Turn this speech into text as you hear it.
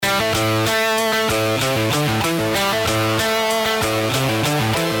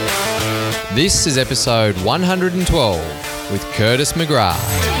This is episode 112 with Curtis McGrath.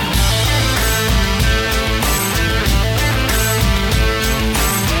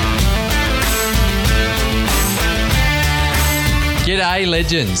 G'day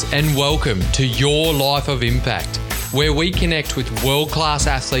legends and welcome to Your Life of Impact, where we connect with world-class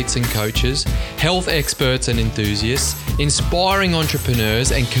athletes and coaches, health experts and enthusiasts, inspiring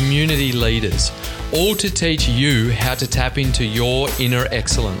entrepreneurs and community leaders, all to teach you how to tap into your inner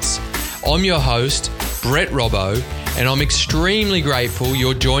excellence. I'm your host, Brett Robbo, and I'm extremely grateful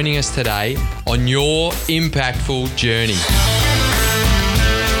you're joining us today on your impactful journey.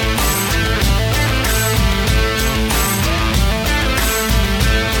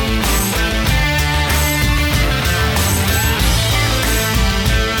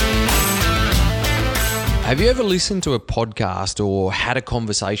 Have you ever listened to a podcast or had a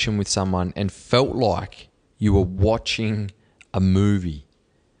conversation with someone and felt like you were watching a movie?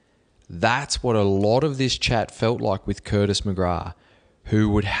 That's what a lot of this chat felt like with Curtis McGrath, who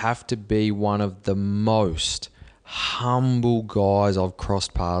would have to be one of the most humble guys I've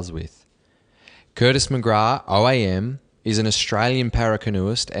crossed paths with. Curtis McGrath, OAM, is an Australian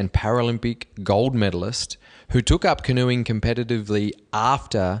paracanoeist and Paralympic gold medalist who took up canoeing competitively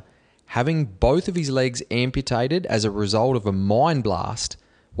after having both of his legs amputated as a result of a mine blast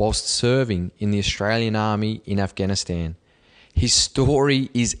whilst serving in the Australian Army in Afghanistan. His story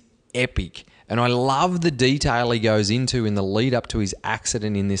is epic, and I love the detail he goes into in the lead up to his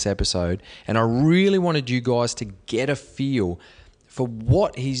accident in this episode, and I really wanted you guys to get a feel for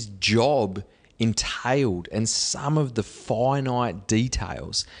what his job entailed and some of the finite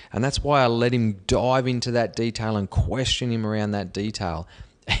details, and that's why I let him dive into that detail and question him around that detail.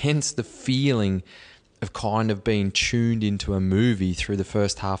 Hence the feeling of kind of being tuned into a movie through the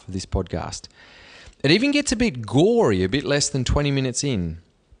first half of this podcast. It even gets a bit gory, a bit less than 20 minutes in.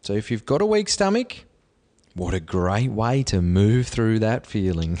 So if you've got a weak stomach, what a great way to move through that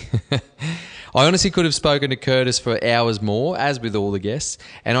feeling. I honestly could have spoken to Curtis for hours more, as with all the guests,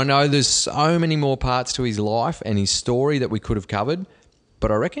 and I know there's so many more parts to his life and his story that we could have covered,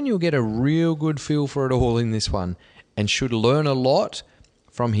 but I reckon you'll get a real good feel for it all in this one and should learn a lot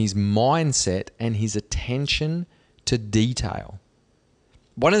from his mindset and his attention to detail.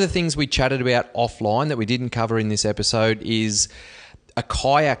 One of the things we chatted about offline that we didn't cover in this episode is a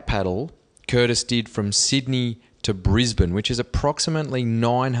kayak paddle Curtis did from Sydney to Brisbane, which is approximately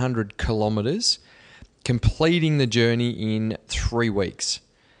 900 kilometres, completing the journey in 3 weeks.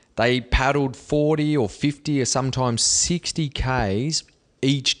 They paddled 40 or 50 or sometimes 60 Ks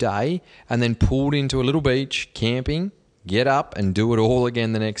each day and then pulled into a little beach, camping, get up and do it all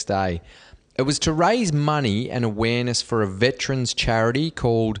again the next day. It was to raise money and awareness for a veterans charity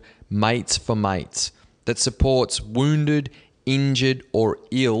called Mates for Mates that supports wounded, injured or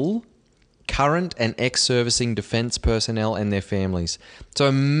ill current and ex-servicing defence personnel and their families. So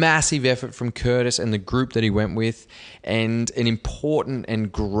a massive effort from Curtis and the group that he went with, and an important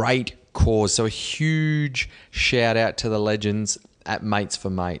and great cause. So a huge shout out to the legends at Mates for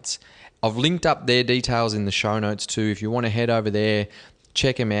Mates. I've linked up their details in the show notes too. If you want to head over there,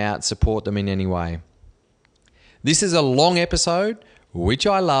 check them out, support them in any way. This is a long episode, which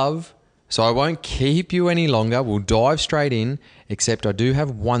I love, so I won't keep you any longer. We'll dive straight in, except I do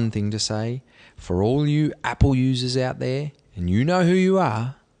have one thing to say. For all you Apple users out there, and you know who you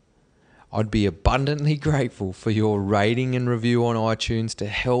are, I'd be abundantly grateful for your rating and review on iTunes to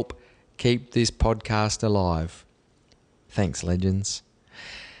help keep this podcast alive. Thanks, legends.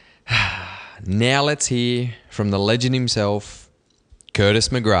 Now let's hear from the legend himself, Curtis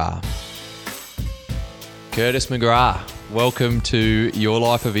McGrath. Curtis McGrath, welcome to Your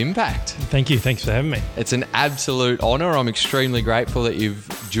Life of Impact. Thank you. Thanks for having me. It's an absolute honour. I'm extremely grateful that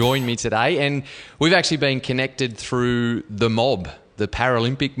you've joined me today. And we've actually been connected through the mob, the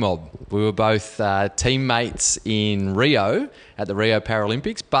Paralympic mob. We were both teammates in Rio at the Rio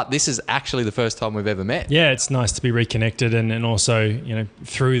Paralympics, but this is actually the first time we've ever met. Yeah, it's nice to be reconnected, and also, you know,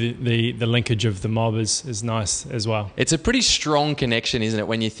 through the linkage of the mob is nice as well. It's a pretty strong connection, isn't it,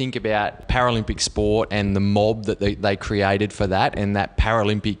 when you think about Paralympic sport and the mob that they created for that, and that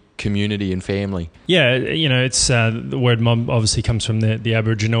Paralympic community and family. Yeah, you know, it's the word mob obviously comes from the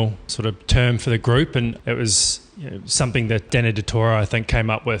Aboriginal sort of term for the group, and it was, you know, something that Dana Detoro, I think,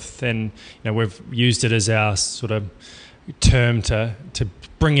 came up with, and, you know, we've used it as our sort of term to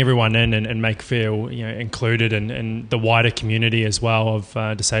bring everyone in and make feel, you know, included in the wider community as well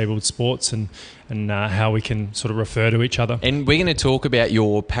of disabled sports, and how we can sort of refer to each other. And we're going to talk about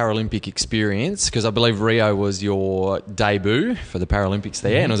your Paralympic experience, because I believe Rio was your debut for the Paralympics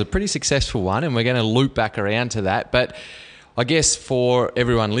there, and it was a pretty successful one, and we're going to loop back around to that. But I guess for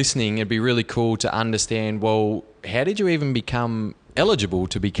everyone listening, it'd be really cool to understand, well, how did you even become eligible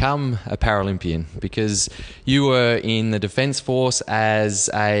to become a Paralympian? Because you were in the Defence Force as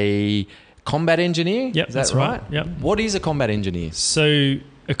a combat engineer? Yep, is that that's right? Yep. What is a combat engineer? So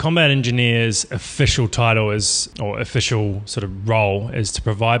a combat engineer's official title is, or official sort of role is to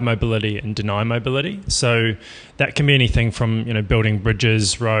provide mobility and deny mobility. So that can be anything from, building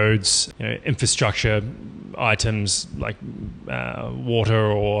bridges, roads, infrastructure items like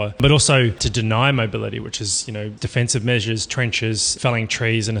water, but also to deny mobility, which is, defensive measures, trenches, felling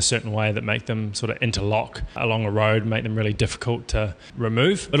trees in a certain way that make them sort of interlock along a road, make them really difficult to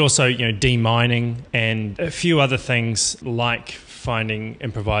remove, but also, demining and a few other things like finding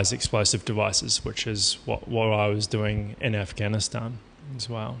improvised explosive devices, which is what I was doing in Afghanistan as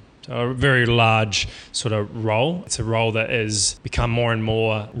well. So a very large sort of role. It's a role that has become more and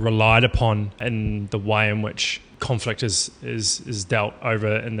more relied upon in the way in which conflict is dealt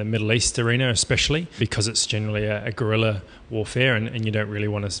over in the Middle East arena, especially because it's generally a guerrilla warfare, and you don't really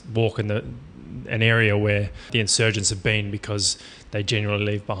want to walk in an area where the insurgents have been, because they generally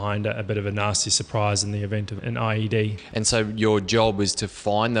leave behind a bit of a nasty surprise in the event of an IED. And so your job is to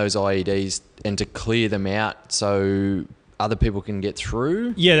find those IEDs and to clear them out so other people can get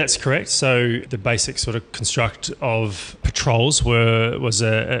through? Yeah, that's correct. So the basic sort of construct of patrols was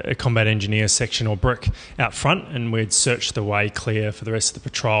a combat engineer section or brick out front, and we'd search the way clear for the rest of the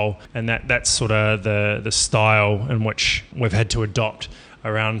patrol. And that's sort of the style in which we've had to adopt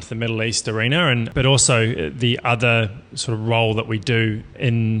around the Middle East arena, but also the other sort of role that we do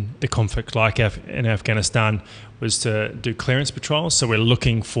in the conflict, like in Afghanistan, was to do clearance patrols. So we're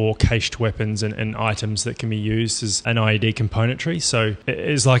looking for cached weapons and items that can be used as an IED componentry. So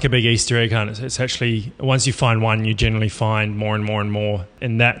it's like a big Easter egg hunt. It's actually, once you find one, you generally find more and more and more,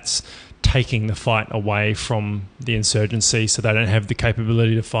 and that's taking the fight away from the insurgency, so they don't have the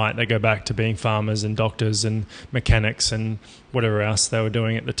capability to fight. They go back to being farmers and doctors and mechanics and whatever else they were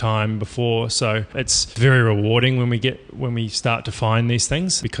doing at the time before. So it's very rewarding when we start to find these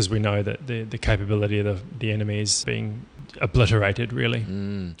things, because we know that the capability of the enemy is being obliterated,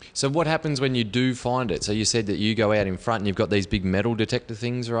 really. So what happens when you do find it? So you said that you go out in front and you've got these big metal detector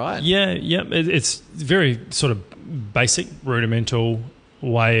things, right? Yeah. It's very sort of basic, rudimental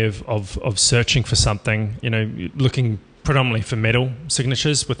way of searching for something, looking predominantly for metal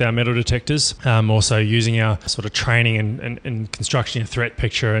signatures with our metal detectors, also using our sort of training and constructing a threat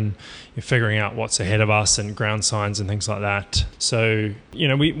picture and figuring out what's ahead of us and ground signs and things like that. So,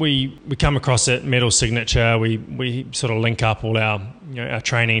 we come across it, metal signature, we sort of link up all our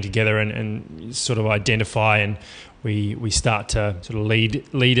training together and sort of identify, and we start to sort of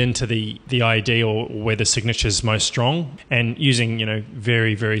lead into the IED or where the signature is most strong, and using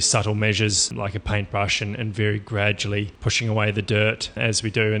very, very subtle measures like a paintbrush and very gradually pushing away the dirt as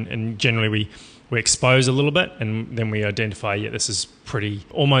we do, and generally we expose a little bit, and then we identify, this is pretty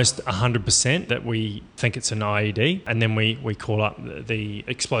almost 100% that we think it's an IED, and then we call up the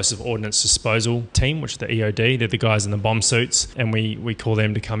explosive ordnance disposal team, which is the EOD. They're the guys in the bomb suits, and we call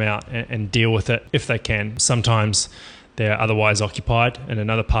them to come out and deal with it if they can. Sometimes they're otherwise occupied in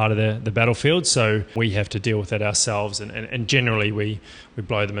another part of the battlefield, so we have to deal with it ourselves, and generally we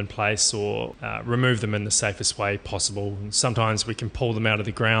blow them in place or remove them in the safest way possible. And sometimes we can pull them out of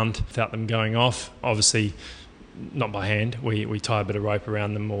the ground without them going off, obviously not by hand. We tie a bit of rope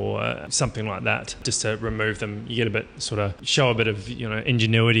around them or something like that just to remove them. You get a bit, sort of show a bit of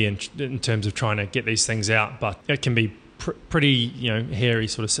ingenuity in terms of trying to get these things out, but it can be pretty hairy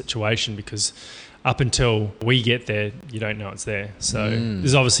sort of situation, because up until we get there, you don't know it's there. So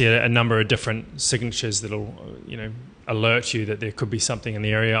there's obviously a number of different signatures that'll, alert you that there could be something in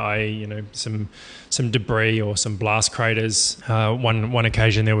the area, i.e., some debris or some blast craters. One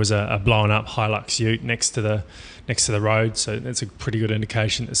occasion there was a blown up Hilux ute next to the road, so that's a pretty good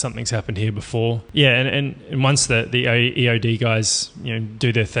indication that something's happened here before. Yeah, and once the EOD guys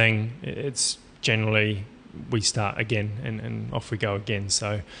do their thing, it's generally we start again and off we go again.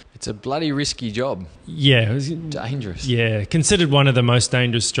 So it's a bloody risky job. Yeah. Dangerous. Yeah. Considered one of the most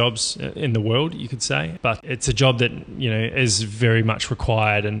dangerous jobs in the world, you could say. But it's a job that, is very much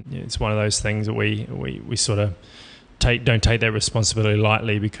required, and it's one of those things that we sort of don't take that responsibility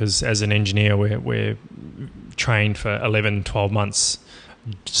lightly, because as an engineer we're trained for 11, 12 months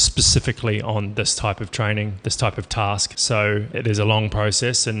specifically on this type of training, this type of task. So it is a long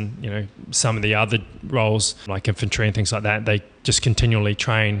process, and some of the other roles like infantry and things like that, they just continually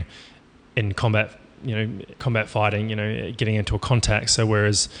train in combat combat fighting, getting into a contact. So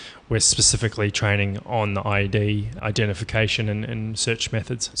whereas we're specifically training on the IED identification and search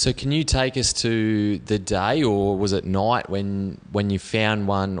methods. So can you take us to the day, or was it night when you found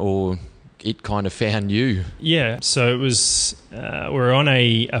one, or it kind of found you? Yeah, so it was, we were on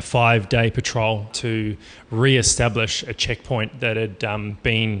a 5-day patrol to re-establish a checkpoint that had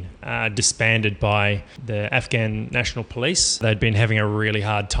been disbanded by the Afghan National Police. They'd been having a really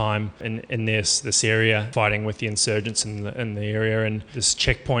hard time in this area, fighting with the insurgents in the area, and this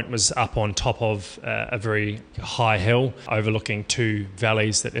checkpoint was up on top of a very high hill overlooking 2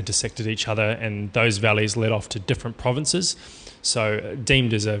 valleys that intersected each other, and those valleys led off to different provinces. So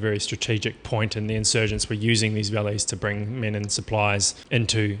deemed as a very strategic point, and the insurgents were using these valleys to bring men and supplies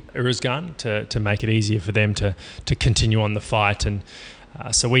into Uruzgan to make it easier for them to continue on the fight. And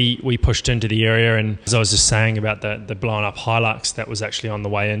so we pushed into the area, and as I was just saying about the blown up Hilux that was actually on the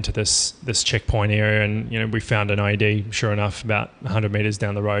way into this checkpoint area, and we found an IED, sure enough, about 100 metres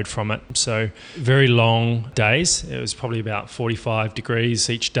down the road from it. So very long days. It was probably about 45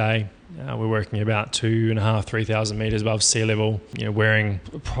 degrees each day. We're working about 2,500, 3,000 metres above sea level, wearing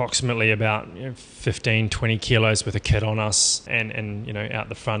approximately about 15, 20 kilos worth of kit on us, and out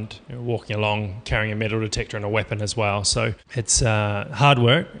the front, walking along, carrying a metal detector and a weapon as well. So it's hard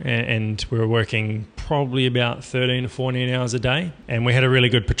work, and we were working probably about 13 to 14 hours a day. And we had a really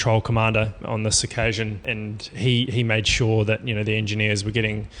good patrol commander on this occasion, and he made sure that, the engineers were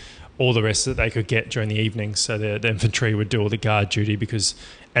getting all the rest that they could get during the evening. So the infantry would do all the guard duty, because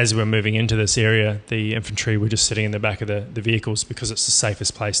as we're moving into this area, the infantry were just sitting in the back of the vehicles because it's the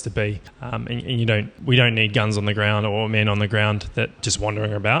safest place to be. And we don't need guns on the ground or men on the ground that just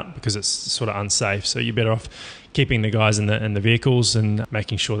wandering about, because it's sort of unsafe. So you're better off keeping the guys in the vehicles and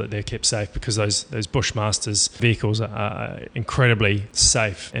making sure that they're kept safe, because those Bushmasters vehicles are incredibly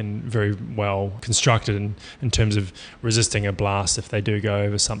safe and very well constructed in terms of resisting a blast if they do go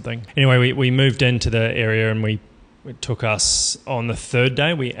over something. Anyway, we moved into the area, and it took us, on the 3rd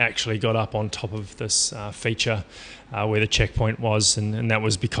day, we actually got up on top of this feature where the checkpoint was, and that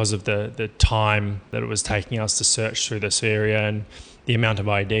was because of the time that it was taking us to search through this area and the amount of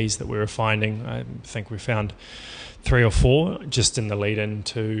IDs that we were finding. I think we found 3 or 4 just in the lead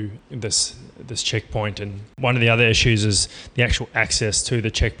into this checkpoint. And one of the other issues is the actual access to the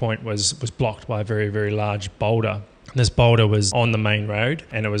checkpoint was blocked by a very, very large boulder. This boulder was on the main road,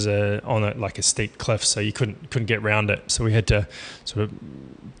 and it was on a steep cliff, so you couldn't get around it. So we had to sort of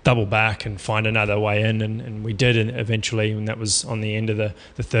double back and find another way in, and we did eventually, and that was on the end of the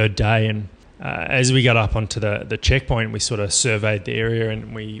 3rd day. And as we got up onto the checkpoint, we sort of surveyed the area,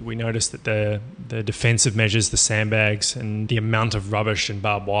 and we noticed that the defensive measures, the sandbags, and the amount of rubbish and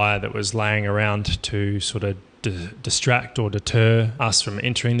barbed wire that was laying around to sort of distract or deter us from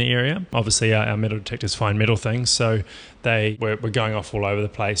entering the area. Obviously, our metal detectors find metal things, so they were going off all over the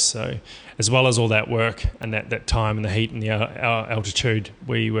place. So as well as all that work and that time and the heat and our altitude,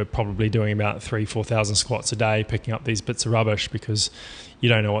 we were probably doing about 3,000-4,000 squats a day, picking up these bits of rubbish, because you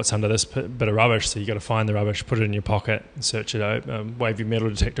don't know what's under this bit of rubbish, so you got to find the rubbish, put it in your pocket, search it out, wave your metal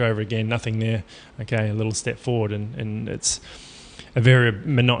detector over again, nothing there. Okay, a little step forward, and it's a very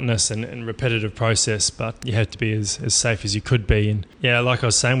monotonous and repetitive process, but you had to be as safe as you could be. And yeah, like I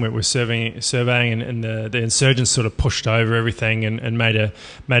was saying, we're surveying, and the insurgents sort of pushed over everything and made a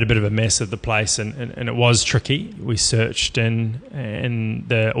bit of a mess of the place, and it was tricky. We searched in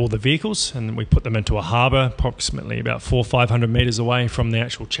all the vehicles, and we put them into a harbour approximately about 400 or 500 metres away from the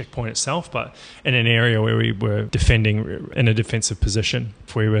actual checkpoint itself, but in an area where we were defending in a defensive position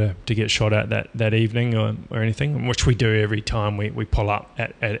if we were to get shot at that evening or anything, which we do every time we pull up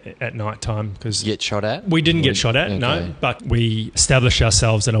at night time. Because get shot at? We didn't get shot at, okay. No, but we establish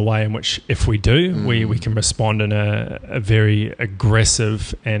ourselves in a way in which, if we do, we can respond in a very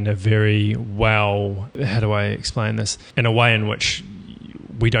aggressive and a very how do I explain this? In a way in which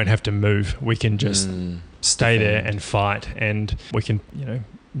we don't have to move. We can just stay there and fight, and we can,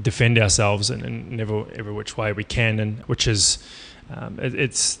 defend ourselves in every which way we can, and which is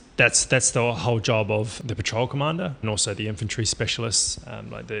that's the whole job of the patrol commander, and also the infantry specialists,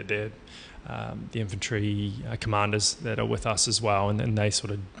 like the infantry commanders that are with us as well, and they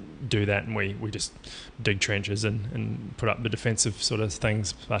sort of do that, and we just dig trenches and put up the defensive sort of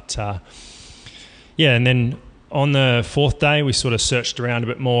things. But and then on the 4th day we sort of searched around a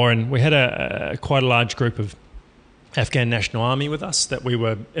bit more, and we had quite a large group of Afghan National Army with us that we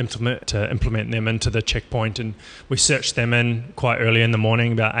were implement them into the checkpoint, and we searched them in quite early in the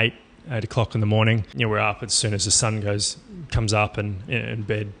morning, about 8 o'clock in the morning. We're up as soon as the sun comes up, and in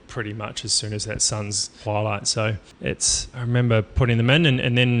bed pretty much as soon as that sun's twilight. So I remember putting them in,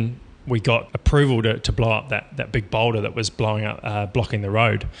 and then we got approval to blow up that big boulder that was blowing up, blocking the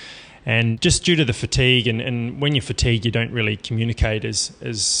road. And just due to the fatigue, and when you're fatigued, you don't really communicate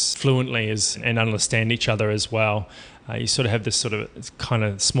as fluently and understand each other as well. You sort of have this sort of kind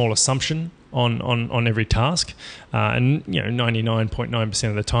of small assumption on every task, and 99.9%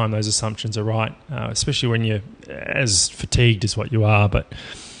 of the time those assumptions are right, especially when you're as fatigued as what you are. But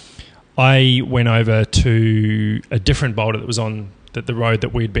I went over to a different boulder that was on the road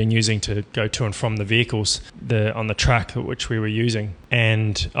that we'd been using to go to and from the vehicles on the track which we were using,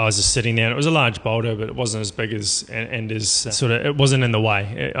 and I was just sitting there, and it was a large boulder, but it wasn't as big as it wasn't in the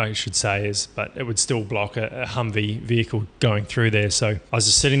way, I should say, but it would still block a Humvee vehicle going through there. So I was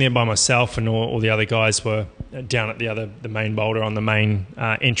just sitting there by myself, and all the other guys were down at the main boulder on the main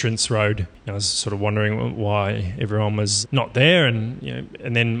entrance road. I was sort of wondering why everyone was not there, and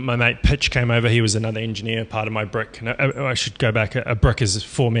then my mate Pitch came over. He was another engineer, part of my brick. And I should go back. A brick is a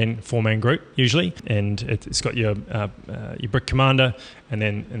four-man group usually, and it's got your brick commander, and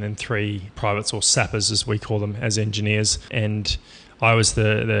then three privates, or sappers as we call them, as engineers. And I was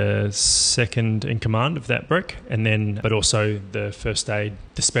the second in command of that brick, but also the first aid,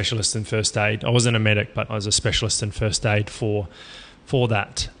 the specialist in first aid. I wasn't a medic, but I was a specialist in first aid for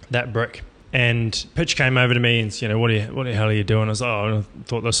that brick. And Pitch came over to me and said, what the hell are you doing? I was like, I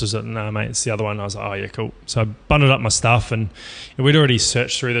thought this was it. No, mate, it's the other one. I was like, oh, yeah, cool. So I bundled up my stuff, and we'd already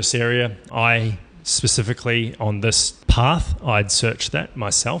searched through this area. I specifically, on this path, I'd searched that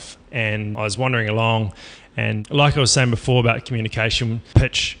myself, and I was wandering along. And like I was saying before about communication,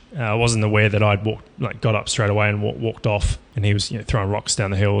 Pitch wasn't aware that I'd got up straight away and walked off, and he was throwing rocks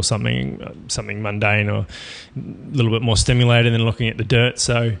down the hill or something mundane or a little bit more stimulated than looking at the dirt.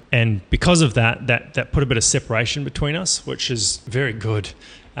 So, and because of that put a bit of separation between us, which is very good.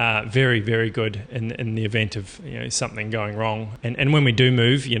 Very, very good in the event of something going wrong. And when we do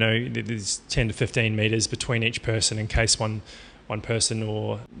move, there's 10 to 15 metres between each person in case one person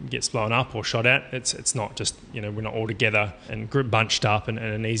or gets blown up or shot at. It's not just we're not all together and bunched up and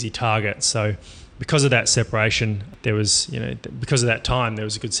an easy target. So because of that separation, there was because of that time there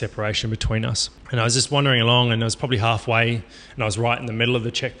was a good separation between us. And I was just wandering along, and I was probably halfway, and I was right in the middle of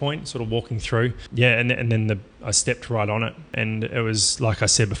the checkpoint, sort of walking through. Yeah, and then I stepped right on it, and it was, like I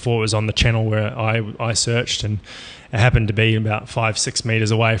said before, it was on the channel where I searched, and it happened to be about 5-6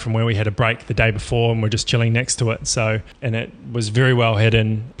 meters away from where we had a break the day before, and we're just chilling next to it. So, and it was very well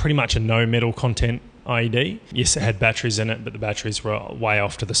hidden, pretty much a no metal content IED. Yes, it had batteries in it, but the batteries were way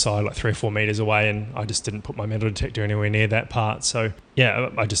off to the side, like 3 or 4 meters away, and I just didn't put my metal detector anywhere near that part. So yeah,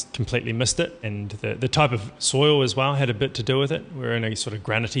 I just completely missed it. And the type of soil as well had a bit to do with it. We're in a sort of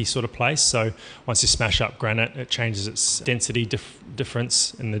granity sort of place, so once you smash up granite, it changes its density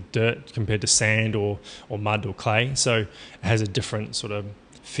difference in the dirt compared to sand or mud or clay. So it has a different sort of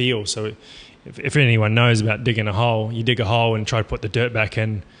feel. So if anyone knows about digging a hole, you dig a hole and try to put the dirt back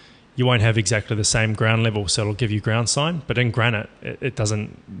in, you won't have exactly the same ground level, so it'll give you ground sign. But in granite, it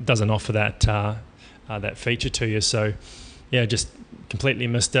doesn't offer that feature to you. So yeah, just completely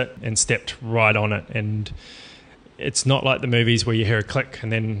missed it and stepped right on it. And it's not like the movies where you hear a click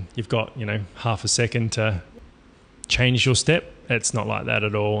and then you've got half a second to change your step. It's not like that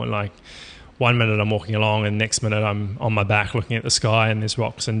at all. And like 1 minute I'm walking along, and next minute I'm on my back looking at the sky, and there's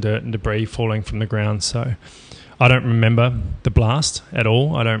rocks and dirt and debris falling from the ground. So I don't remember the blast at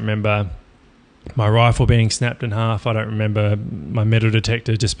all. I don't remember my rifle being snapped in half. I don't remember my metal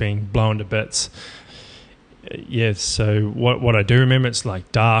detector just being blown to bits. Yeah, so what I do remember, it's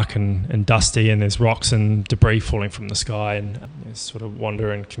like dark and dusty, and there's rocks and debris falling from the sky, and I sort of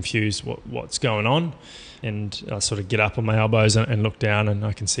wonder and confused what's going on. And I sort of get up on my elbows and look down, and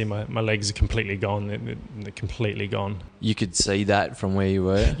I can see my legs are completely gone. They're completely gone. You could see that from where you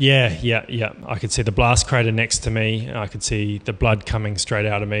were? Yeah. I could see the blast crater next to me. I could see the blood coming straight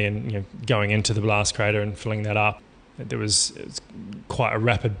out of me and going into the blast crater and filling that up. It was quite a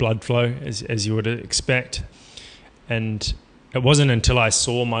rapid blood flow, as you would expect. And it wasn't until I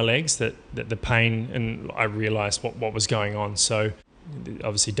saw my legs that the pain, and I realised what was going on. So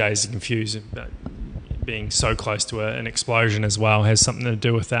obviously dazed and confused, but being so close to an explosion as well has something to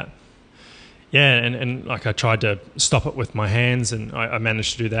do with that. Yeah, and like I tried to stop it with my hands, and I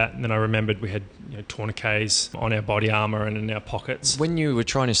managed to do that. And then I remembered we had tourniquets on our body armour and in our pockets. When you were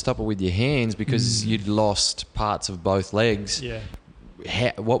trying to stop it with your hands, because you'd lost parts of both legs,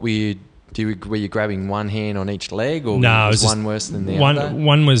 what were you doing? Were you grabbing one hand on each leg, or was one worse than the other?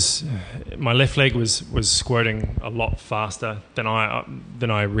 One was, my left leg was squirting a lot faster than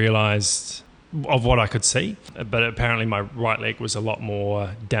I realised of what I could see. But apparently my right leg was a lot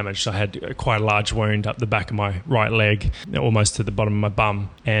more damaged. I had quite a large wound up the back of my right leg, almost to the bottom of my bum.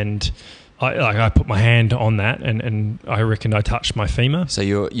 And I put my hand on that, and I reckon I touched my femur. So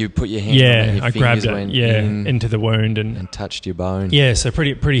you put your hand on it, and your I grabbed it, went into the wound and touched your bone. Yeah, so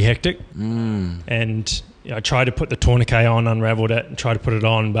pretty hectic. And I tried to put the tourniquet on, unraveled it, and tried to put it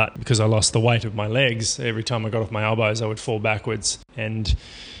on, but because I lost the weight of my legs, every time I got off my elbows, I would fall backwards. And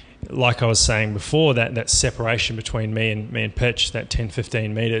like I was saying before, that separation between me and Pitch, that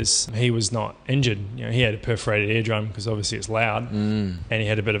 10-15 metres, he was not injured. He had a perforated eardrum because obviously it's loud, and he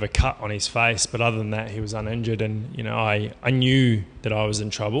had a bit of a cut on his face. But other than that, he was uninjured. And I knew that I was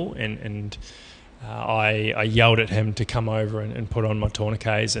in trouble, and I yelled at him to come over and put on my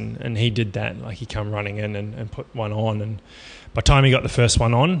tourniquets, and he did that. Like, he come running in and put one on, and by the time he got the first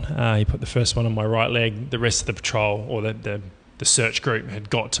one on, he put the first one on my right leg. The rest of the patrol, or the search group, had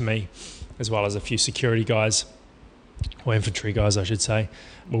got to me, as well as a few security guys, or infantry guys I should say,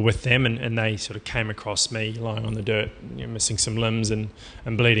 were with them, and they sort of came across me lying on the dirt, missing some limbs and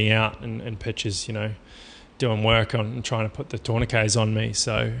bleeding out, and Pitches, doing work on trying to put the tourniquets on me.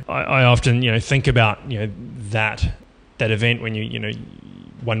 So I often think about that event when you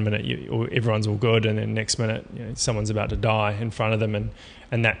 1 minute everyone's all good, and then next minute someone's about to die in front of them,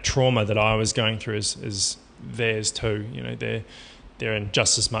 and that trauma that I was going through is theirs too. They're in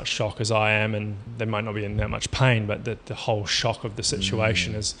just as much shock as I am, and they might not be in that much pain, but the whole shock of the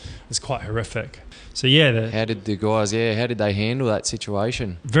situation is quite horrific. So how did the guys? How did they handle that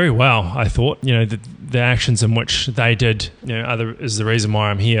situation? Very well, I thought. The actions in which they did, is the reason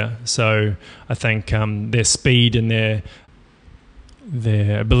why I'm here. So I think their speed and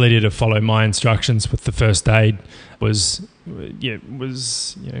their ability to follow my instructions with the first aid was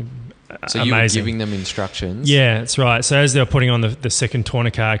so amazing. You were giving them instructions? Yeah, that's right. So as they were putting on the second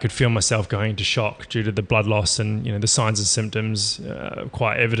tourniquet, I could feel myself going into shock due to the blood loss, and the signs and symptoms are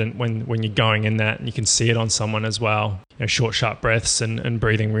quite evident when you're going in that, and you can see it on someone as well. Short, sharp breaths and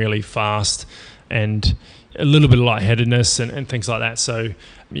breathing really fast, and a little bit of lightheadedness and things like that. So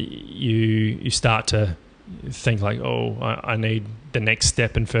you start to think like, I need the next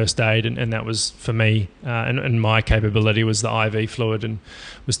step in first aid, and that was for me, and my capability was the IV fluid, and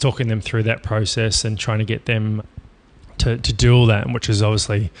was talking them through that process and trying to get them to do all that, which is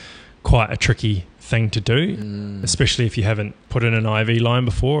obviously quite a tricky thing to do, especially if you haven't put in an IV line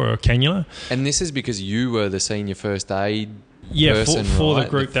before or a cannula. And this is because you were the senior first aid person, for right? the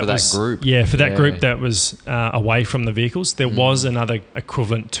group that group. Yeah, for that group that was away from the vehicles. There was another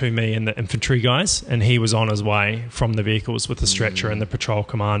equivalent to me in the infantry guys, and he was on his way from the vehicles with the stretcher and the patrol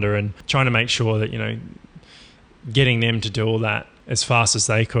commander, and trying to make sure that getting them to do all that as fast as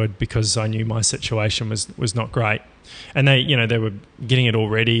they could, because I knew my situation was not great. And they were getting it all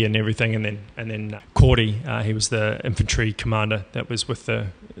ready and everything, and then Cordy, he was the infantry commander that was with the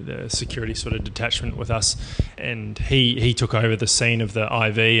security sort of detachment with us, and he took over the scene of the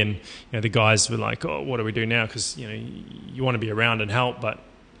IV, and the guys were like, what do we do now? Because you want to be around and help, but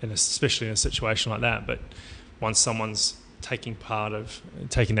especially in a situation like that, but once someone's taking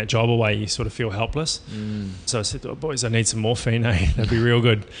that job away, you sort of feel helpless. So I said, boys, I need some morphine. That'd be real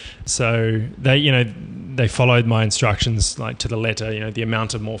good. So they followed my instructions like to the letter, the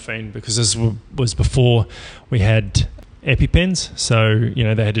amount of morphine, because this was before we had EpiPens. So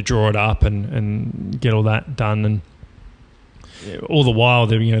they had to draw it up and get all that done, and all the while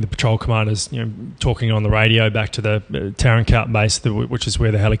the patrol commanders talking on the radio back to the Tarankout base, which is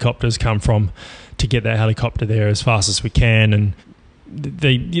where the helicopters come from, to get that helicopter there as fast as we can, and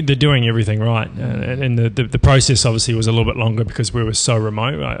they're doing everything right. And the process obviously was a little bit longer because we were so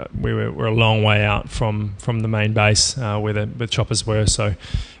remote. We're a long way out from the main base where the choppers were, so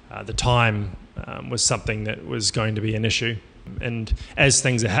the time was something that was going to be an issue. And as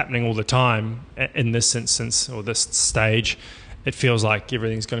things are happening all the time in this instance or this stage, it feels like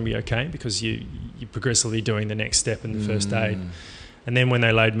everything's going to be okay because you're progressively doing the next step in the first aid. And then when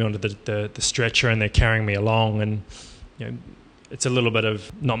they load me onto the stretcher and they're carrying me along, and it's a little bit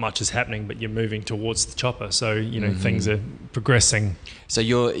of not much is happening, but you're moving towards the chopper, so things are progressing. So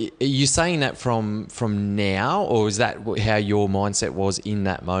are you saying that from now, or is that how your mindset was in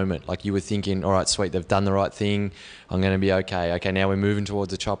that moment? Like you were thinking, all right, sweet, they've done the right thing, I'm going to be okay. Okay, now we're moving towards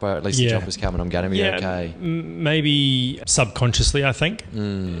the chopper. At least the chopper's coming. I'm going to be okay. Maybe subconsciously, I think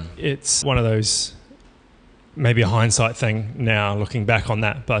it's one of those. Maybe a hindsight thing now, looking back on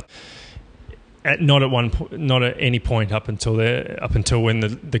that, but not at any point up until when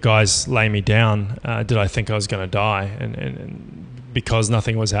the guys lay me down, did I think I was going to die, and because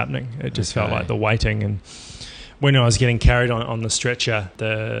nothing was happening, it just felt like the waiting. And when I was getting carried on the stretcher,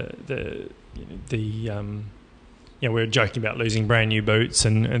 the we were joking about losing brand new boots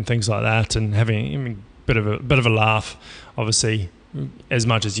and things like that, and having a bit of a laugh, obviously, as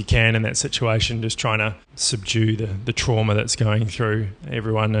much as you can in that situation, just trying to subdue the trauma that's going through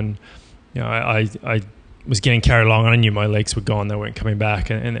everyone. And I was getting carried along, and I knew my legs were gone; they weren't coming back.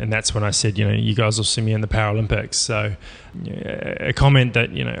 And that's when I said, you guys will see me in the Paralympics. So a comment that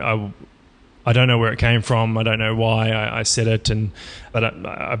I don't know where it came from. I don't know why I said it, but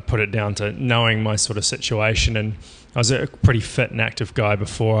I put it down to knowing my sort of situation. And I was a pretty fit and active guy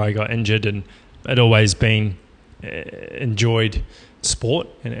before I got injured, and I'd always been enjoyed sport.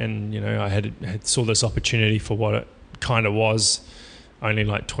 And I had saw this opportunity for what it kind of was, only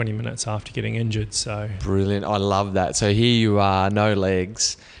like 20 minutes after getting injured. So brilliant! I love that. So here you are, no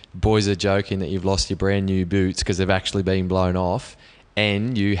legs. Boys are joking that you've lost your brand new boots because they've actually been blown off.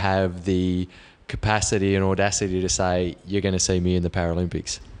 And you have the capacity and audacity to say, you're going to see me in the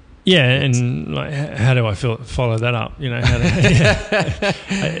Paralympics. Yeah, and like, how do I follow that up?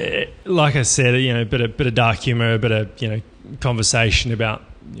 Like I said, a bit of dark humour, a bit of conversation about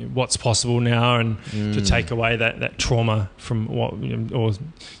what's possible now, and to take away that trauma from what, or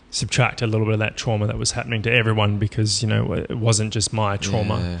subtract a little bit of that trauma that was happening to everyone, because it wasn't just my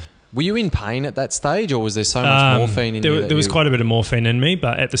trauma. Yeah. Were you in pain at that stage, or was there so much morphine in you? There was quite a bit of morphine in me,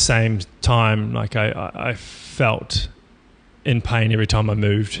 but at the same time, like I felt in pain every time I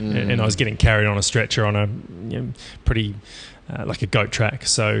moved, and I was getting carried on a stretcher on a pretty like a goat track.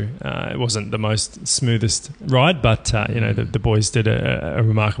 So it wasn't the most smoothest ride, but the boys did a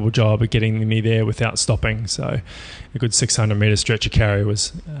remarkable job of getting me there without stopping. So a good 600 metre stretcher carry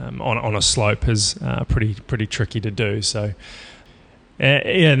was on a slope is pretty tricky to do. So.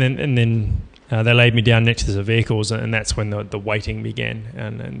 And then they laid me down next to the vehicles, and that's when the waiting began,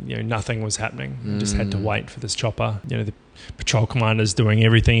 and nothing was happening. I just had to wait for this chopper. The patrol commander's doing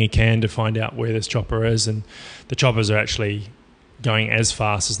everything he can to find out where this chopper is, and the choppers are actually going as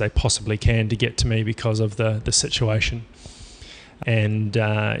fast as they possibly can to get to me because of the situation. And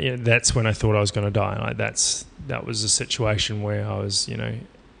that's when I thought I was going to die. Like that was a situation where I was,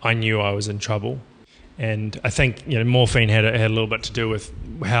 I knew I was in trouble. And I think morphine had a little bit to do with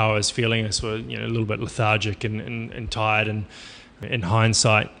how I was feeling. I was a little bit lethargic and tired. And in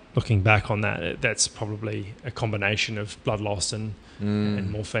hindsight, looking back on that, that's probably a combination of blood loss and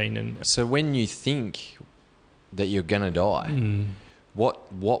morphine. And so when you think that you're gonna die,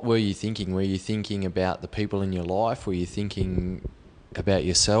 what were you thinking? Were you thinking about the people in your life? Were you thinking about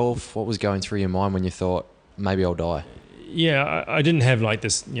yourself? What was going through your mind when you thought, maybe I'll die? Yeah, I didn't have like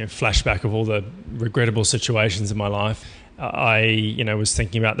this flashback of all the regrettable situations in my life. I was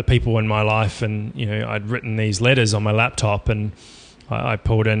thinking about the people in my life, and I'd written these letters on my laptop, and I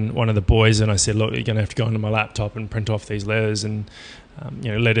pulled in one of the boys and I said, look, you're going to have to go onto my laptop and print off these letters, and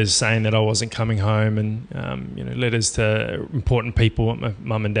letters saying that I wasn't coming home, and letters to important people, my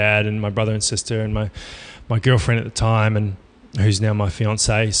mum and dad and my brother and sister and my girlfriend at the time, and who's now my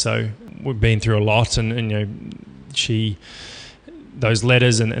fiance. So we've been through a lot, and those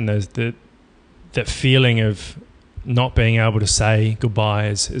letters and that feeling of not being able to say goodbye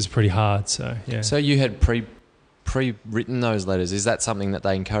is pretty hard. So yeah. So you had pre-written those letters. Is that something that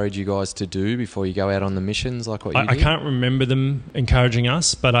they encourage you guys to do before you go out on the missions, like what you did? I can't remember them encouraging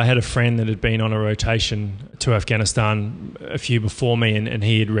us, but I had a friend that had been on a rotation to Afghanistan a few before me, and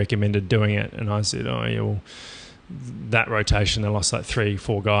he had recommended doing it, and I said, oh yeah, well, that rotation they lost like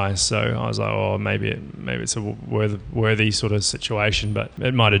 3-4 guys, so I was like, oh, maybe it's a worthy sort of situation, but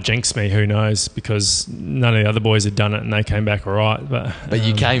it might have jinxed me, who knows, because none of the other boys had done it and they came back all right. But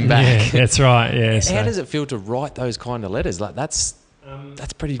you came back. Yeah, that's right. Yeah. How does it feel to write those kind of letters? Like that's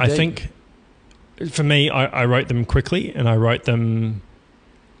pretty deep. I think for me, I wrote them quickly, and I wrote them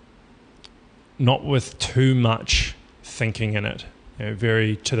not with too much thinking in it,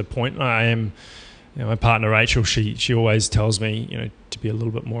 very to the point. I am. My partner Rachel, she always tells me, to be a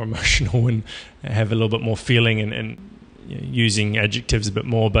little bit more emotional and have a little bit more feeling and using adjectives a bit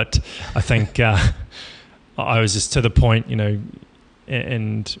more. But I think I was just to the point,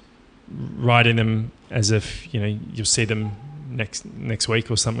 and writing them as if you'll see them next week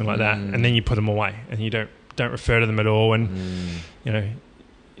or something like that, and then you put them away and you don't refer to them at all, and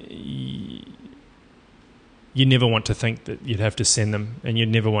you never want to think that you'd have to send them, and you'd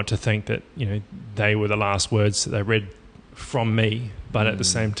never want to think that they were the last words that they read from me, but at the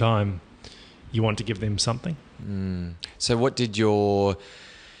same time you want to give them something. So what did the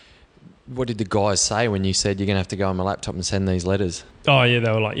guys say when you said you're going to have to go on my laptop and send these letters? Oh yeah, they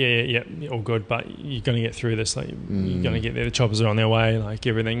were like, yeah, all good, but you're going to get through this, like you're going to get there, the choppers are on their way, like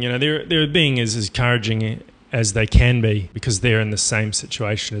everything. They were being as encouraging as they can be, because they're in the same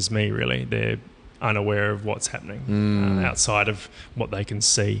situation as me, really. They're unaware of what's happening outside of what they can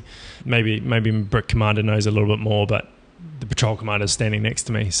see. Maybe Brick Commander knows a little bit more, but the patrol commander is standing next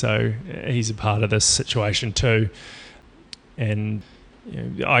to me, so he's a part of this situation too. And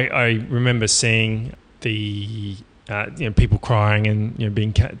I remember seeing the people crying and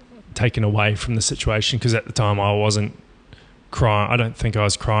being taken away from the situation, because at the time I wasn't crying. I don't think I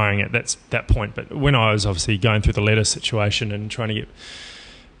was crying at that point, but when I was obviously going through the letter situation and trying to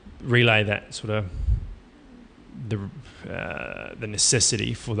relay that sort of the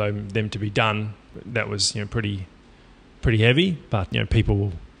necessity for them to be done, that was pretty heavy. But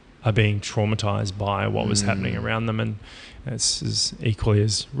people are being traumatized by what was happening around them, and it's as equally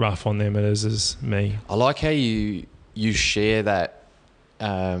as rough on them as me. I like how you share that,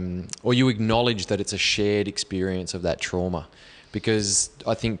 or you acknowledge that it's a shared experience of that trauma, because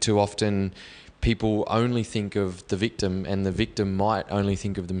I think too often people only think of the victim, and the victim might only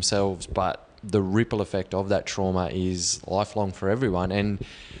think of themselves, but the ripple effect of that trauma is lifelong for everyone. And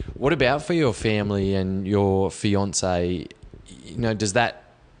what about for your family and your fiance? Does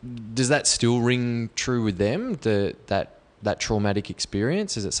that still ring true with them? That traumatic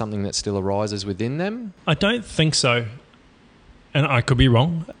experience, is it something that still arises within them? I don't think so, and I could be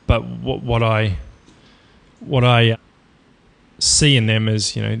wrong. But what I see in them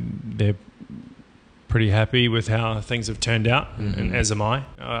is, they're pretty happy with how things have turned out, and as am I.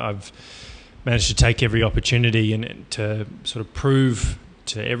 I've managed to take every opportunity and to sort of prove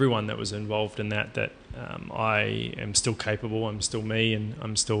to everyone that was involved in that I am still capable, I'm still me, and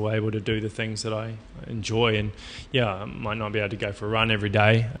I'm still able to do the things that I enjoy. And I might not be able to go for a run every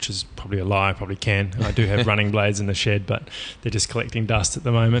day, which is probably a lie. I probably can. I do have running blades in the shed, but they're just collecting dust at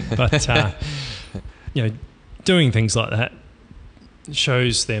the moment. But doing things like that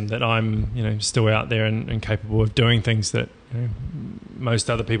shows them that I'm still out there and capable of doing things that most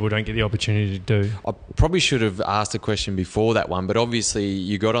other people don't get the opportunity to do. I probably should have asked a question before that one, but obviously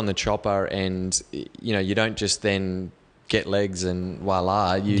you got on the chopper and you don't just then get legs and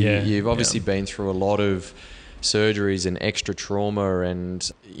voila. You've obviously been through a lot of surgeries and extra trauma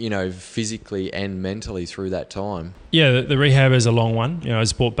and physically and mentally through that time. The rehab is a long one. I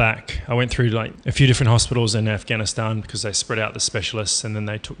was brought back. I went through like a few different hospitals in Afghanistan because they spread out the specialists, and then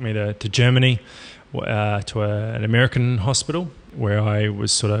they took me to Germany, to an American hospital where I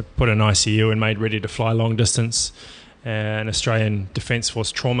was sort of put in ICU and made ready to fly long distance. An Australian Defence Force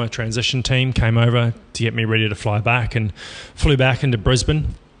trauma transition team came over to get me ready to fly back, and flew back into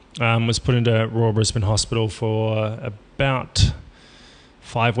Brisbane. Was put into Royal Brisbane Hospital for about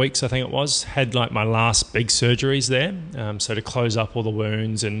 5 weeks, I think it was. Had like my last big surgeries there, so to close up all the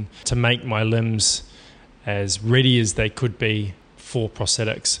wounds and to make my limbs as ready as they could be for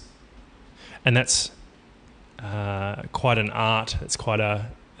prosthetics. And that's quite an art. It's quite a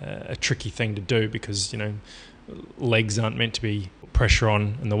tricky thing to do, because legs aren't meant to be pressure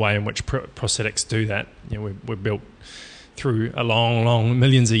on in the way in which prosthetics do that. We're built through a long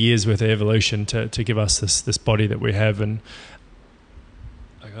millions of years worth of evolution to give us this body that we have. And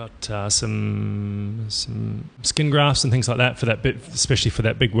I got some skin grafts and things like that for that bit, especially for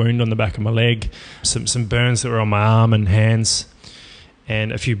that big wound on the back of my leg. Some burns that were on my arm and hands,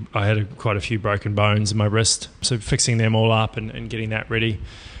 and I had quite a few broken bones in my wrist. So fixing them all up and getting that ready.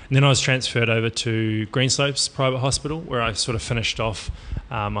 And then I was transferred over to Greenslopes Private Hospital, where I sort of finished off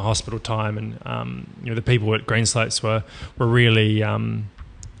my hospital time. And the people at Greenslopes were really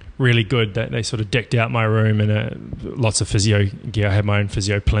really good. They sort of decked out my room and lots of physio gear. I had my own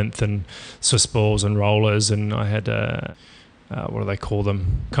physio plinth and Swiss balls and rollers, and I had what do they call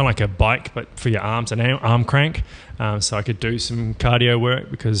them? Kind of like a bike, but for your arms, an arm crank. So I could do some cardio work,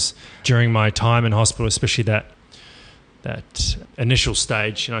 because during my time in hospital, especially that initial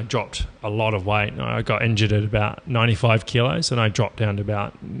stage, I dropped a lot of weight. I got injured at about 95 kilos, and I dropped down to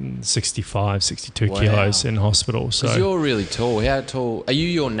about 65, 62 kilos in hospital. So you're really tall. How tall? Are you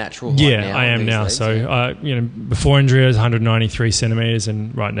your natural height now? Yeah, I am now. So before injury I was 193 centimeters,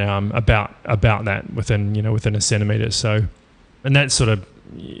 and right now I'm about that, within a centimeter. So, and that's sort of,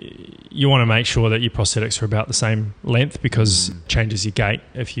 you want to make sure that your prosthetics are about the same length, because it changes your gait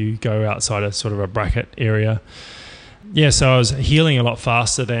if you go outside a sort of a bracket area. Yeah, so I was healing a lot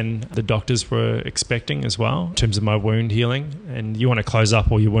faster than the doctors were expecting as well, in terms of my wound healing. And you want to close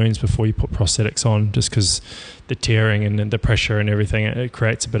up all your wounds before you put prosthetics on, just because the tearing and the pressure and everything, it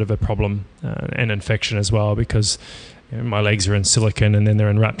creates a bit of a problem and infection as well, because my legs are in silicone and then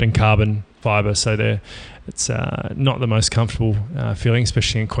they're wrapped in carbon fibre, so it's not the most comfortable feeling,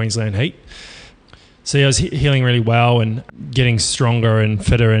 especially in Queensland heat. So yeah, I was healing really well and getting stronger and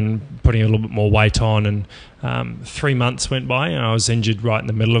fitter and putting a little bit more weight on. And 3 months went by and I was injured right in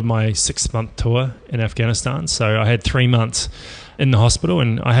the middle of my 6-month tour in Afghanistan. So I had 3 months in the hospital,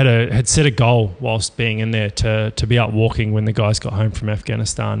 and I had set a goal whilst being in there to be out walking when the guys got home from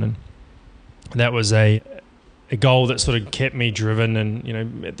Afghanistan. And that was a goal that sort of kept me driven. And, you know,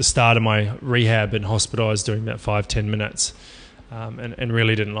 at the start of my rehab in hospital, I was doing about 5-10 minutes. And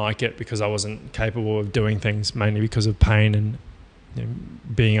really didn't like it because I wasn't capable of doing things, mainly because of pain and, you know,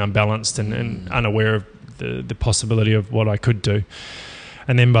 being unbalanced and unaware of the possibility of what I could do.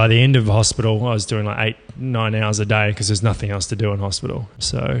 And then by the end of hospital, I was doing like 8-9 hours a day because there's nothing else to do in hospital.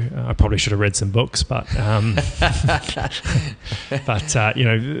 So I probably should have read some books, but you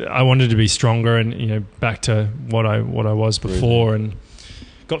know, I wanted to be stronger and, you know, back to what I was before, and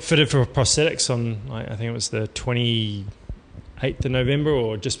got fitted for prosthetics on, I think it was the 28th of November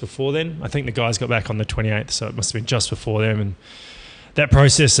or just before then. I think the guys got back on the 28th, so it must have been just before them. And that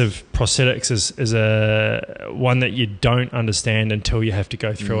process of prosthetics is a one that you don't understand until you have to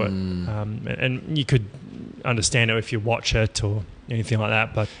go through it. And you could understand it if you watch it or anything like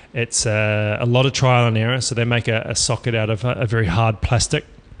that, but it's a lot of trial and error. So they make a socket out of a very hard plastic,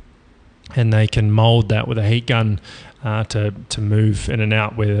 and they can mould that with a heat gun to move in and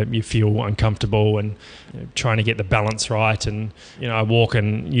out where you feel uncomfortable, and, you know, trying to get the balance right. And, you know, I walk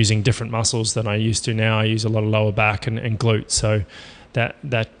and using different muscles than I used to now. I use a lot of lower back and glutes, so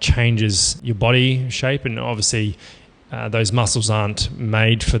that changes your body shape, and obviously those muscles aren't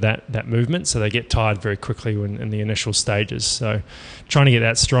made for that movement, so they get tired very quickly in the initial stages. So trying to get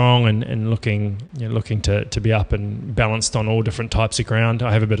that strong and looking to be up and balanced on all different types of ground.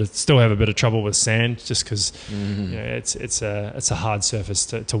 I still have a bit of trouble with sand, just because you know, it's a hard surface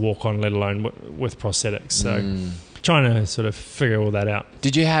to walk on, let alone with prosthetics. So trying to sort of figure all that out.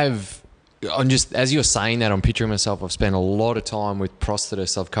 Did you have, as you're saying that, I'm picturing myself, I've spent a lot of time with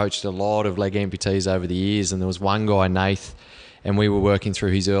prosthetists. I've coached a lot of leg amputees over the years, and there was one guy, Nath, and we were working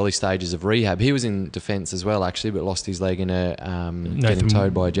through his early stages of rehab. He was in defence as well, actually, but lost his leg in getting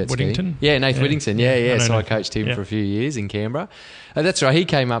towed by a jet Whittington? ski. Yeah, Nathan Whittington. Yeah. So I coached him Yeah. for a few years in Canberra. That's right. He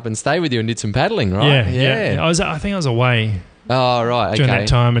came up and stayed with you and did some paddling, right? Yeah. I think I was away Oh, right. Okay. during that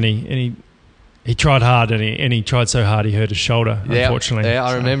time, and he tried hard, and he tried so hard he hurt his shoulder, unfortunately. Yeah,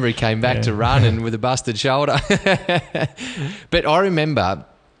 I remember he came back to run and with a busted shoulder. But I remember,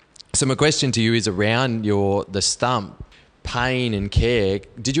 so my question to you is around the stump pain and care.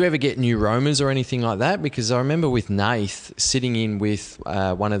 Did you ever get neuromas or anything like that? Because I remember with Nath sitting in with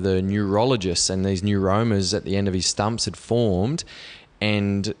one of the neurologists, and these neuromas at the end of his stumps had formed,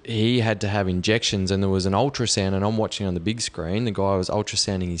 and he had to have injections, and there was an ultrasound, and I'm watching on the big screen, the guy was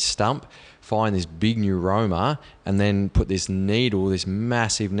ultrasounding his stump, find this big neuroma, and then put this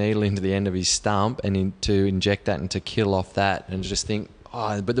massive needle into the end of his stump to inject that and to kill off that, and just think,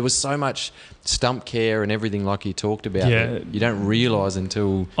 but there was so much stump care and everything like you talked about that you don't realise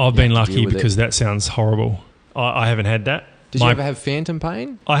until I've been lucky, because that sounds horrible. I haven't had that. Did you ever have phantom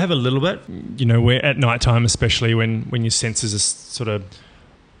pain? I have a little bit, you know, where at night time, especially when your senses are sort of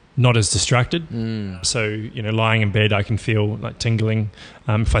not as distracted. So, you know, lying in bed, I can feel like tingling.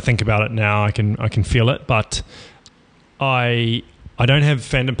 If I think about it now, I can feel it, but I don't have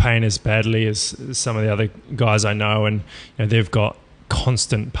phantom pain as badly as some of the other guys I know, and, you know, they've got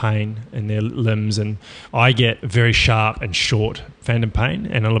constant pain in their limbs, and I get very sharp and short phantom pain,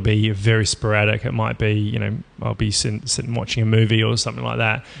 and it'll be very sporadic. It might be, you know, I'll be sitting watching a movie or something like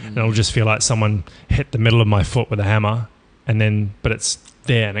that, and it'll just feel like someone hit the middle of my foot with a hammer, but it's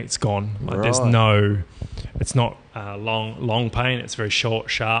there and it's gone. Like it's not long pain. It's very short,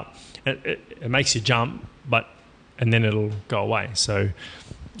 sharp. It makes you jump, and then it'll go away. So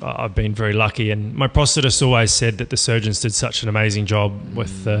I've been very lucky, and my prosthetist always said that the surgeons did such an amazing job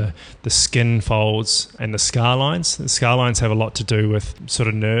with the skin folds and the scar lines. The scar lines have a lot to do with sort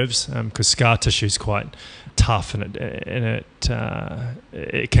of nerves, because scar tissue is quite tough, and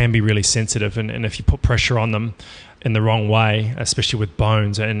it can be really sensitive, and if you put pressure on them in the wrong way, especially with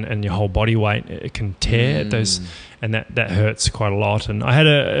bones and your whole body weight, it can tear those, and that hurts quite a lot. And I had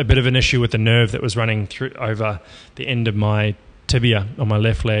a bit of an issue with the nerve that was running through over the end of my tibia on my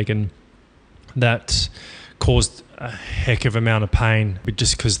left leg, and that caused a heck of amount of pain, but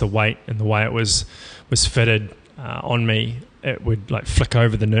just because the weight and the way it was fitted on me, it would like flick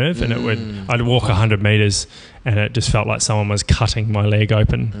over the nerve, and I'd walk 100 meters and it just felt like someone was cutting my leg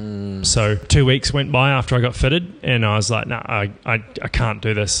open. So 2 weeks went by after I got fitted, and I was like, no, I can't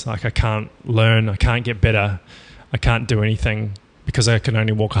do this. Like, I can't learn, I can't get better, I can't do anything because I can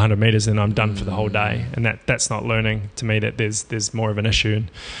only walk 100 meters and I'm done for the whole day. And that's not learning to me that there's more of an issue.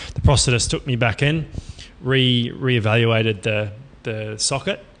 And the prosthetist took me back in, reevaluated the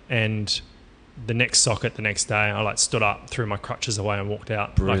socket, and the next socket the next day I stood up, threw my crutches away and walked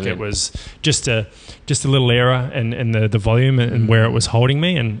out. Brilliant. Like it was just a little error in the volume and where it was holding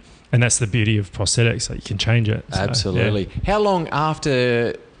me, and that's the beauty of prosthetics, that you can change it. So, Absolutely. yeah. How long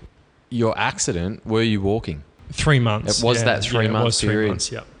after your accident were you walking? 3 months. It was that 3 month it was 3 period.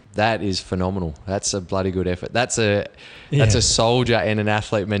 months, yeah. That is phenomenal. That's a bloody good effort. That's a soldier and an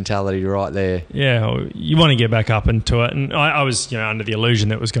athlete mentality right there. Yeah, you want to get back up into it. And I was under the illusion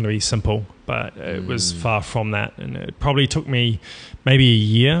that it was going to be simple, but it was far from that. And it probably took me maybe a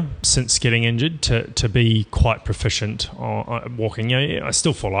year since getting injured to be quite proficient on walking. I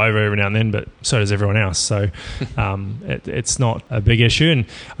still fall over every now and then, but so does everyone else. So it's not a big issue. And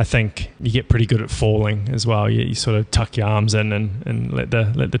I think you get pretty good at falling as well. You sort of tuck your arms in and let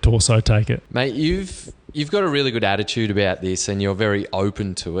the torso take it. Mate, you've got a really good attitude about this, and you're very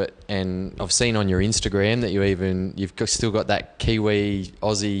open to it. And I've seen on your Instagram that you've still got that Kiwi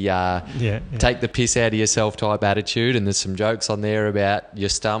Aussie take the piss out of yourself type attitude. And there's some jokes on there about your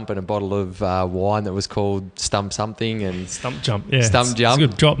stump and a bottle of wine that was called Stump Something and Stump Jump. Yeah, Stump Jump. It's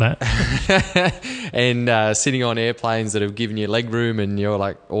good. Drop that. And sitting on airplanes that have given you leg room, and you're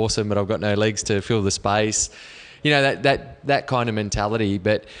like, awesome, but I've got no legs to fill the space. That kind of mentality.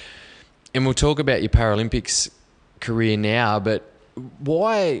 And we'll talk about your Paralympics career now, but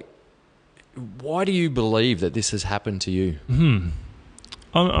why do you believe that this has happened to you?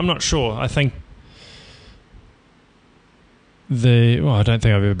 I'm not sure. I think I don't think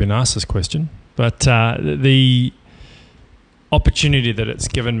I've ever been asked this question, but the opportunity that it's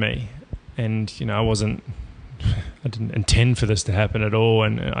given me, and I didn't intend for this to happen at all.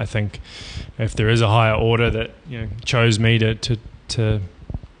 And I think if there is a higher order that chose me to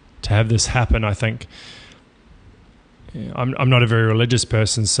have this happen, I think I'm not a very religious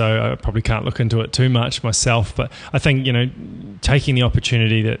person, so I probably can't look into it too much myself. But I think taking the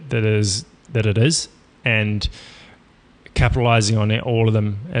opportunity that it is, and capitalising on all of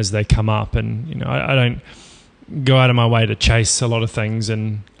them as they come up. And I don't go out of my way to chase a lot of things,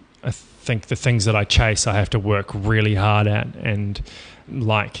 and I think the things that I chase I have to work really hard at, and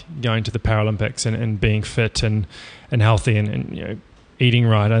like going to the Paralympics and being fit and healthy and eating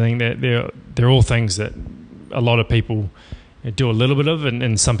right. I think that they're all things that a lot of people do a little bit of,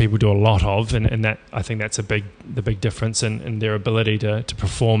 and some people do a lot of, and that I think that's the big difference in their ability to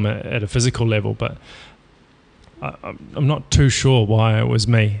perform at a physical level. But I'm not too sure why it was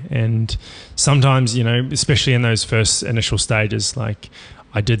me. And sometimes, especially in those first initial stages, like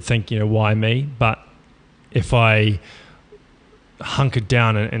I did think, why me? But if I hunkered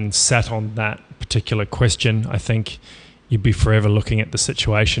down and sat on that particular question, I think you'd be forever looking at the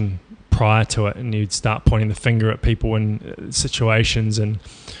situation prior to it, and you'd start pointing the finger at people in situations and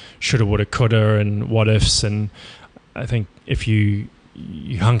shoulda, woulda, coulda, and what ifs. And I think if you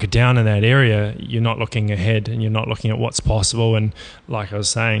hunker down in that area, you're not looking ahead, and you're not looking at what's possible. And like I was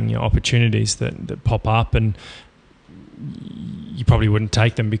saying, opportunities that pop up, and you probably wouldn't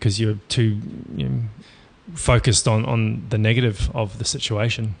take them because you're too focused on the negative of the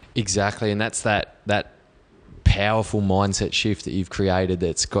situation. Exactly, and that's that powerful mindset shift that you've created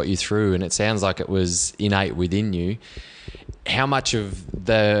that's got you through, and it sounds like it was innate within you. How much of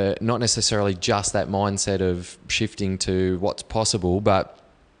not necessarily just that mindset of shifting to what's possible, but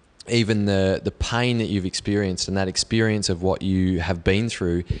even the pain that you've experienced and that experience of what you have been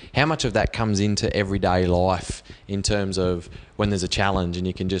through, how much of that comes into everyday life in terms of when there's a challenge and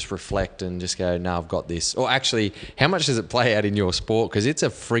you can just reflect and just go, no, I've got this? Or actually, how much does it play out in your sport? Because it's a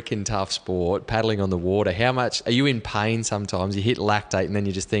freaking tough sport, paddling on the water. How much are you in pain sometimes? You hit lactate and then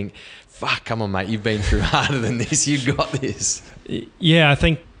you just think, fuck, come on, mate, you've been through harder than this. You've got this. Yeah, I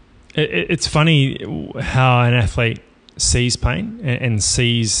think it's funny how an athlete sees pain and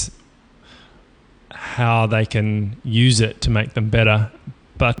sees how they can use it to make them better.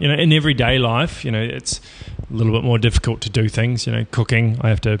 But in everyday life, it's a little bit more difficult to do things. Cooking, I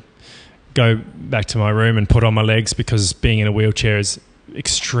have to go back to my room and put on my legs because being in a wheelchair is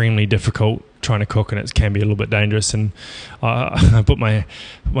extremely difficult trying to cook, and it can be a little bit dangerous. And I put my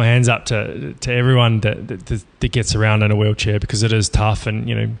hands up to everyone that gets around in a wheelchair, because it is tough.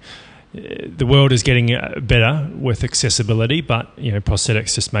 And the world is getting better with accessibility, but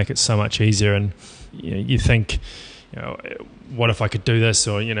prosthetics just make it so much easier. And you think, what if I could do this?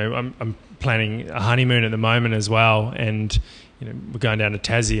 Or I'm planning a honeymoon at the moment as well, and we're going down to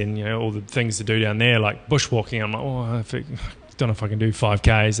Tassie, and all the things to do down there, like bushwalking. I'm like, I don't know if I can do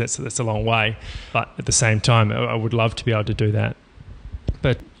 5Ks. That's a long way, but at the same time, I would love to be able to do that.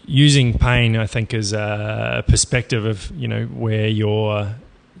 But using pain, I think, is a perspective of, where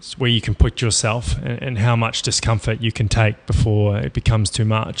you can put yourself and how much discomfort you can take before it becomes too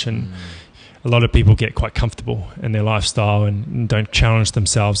much. And a lot of people get quite comfortable in their lifestyle and don't challenge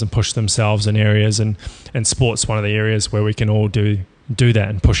themselves and push themselves in areas. And sport's one of the areas where we can all do that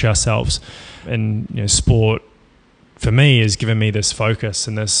and push ourselves. And sport, for me, has given me this focus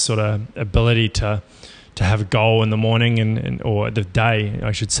and this sort of ability to have a goal in the morning or the day,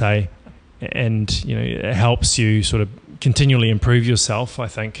 I should say. And it helps you sort of continually improve yourself, I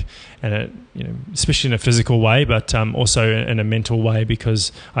think, and especially in a physical way, but also in a mental way,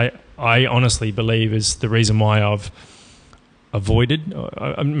 because I honestly believe is the reason why I've avoided,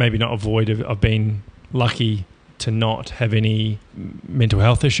 maybe not avoided, I've been lucky to not have any mental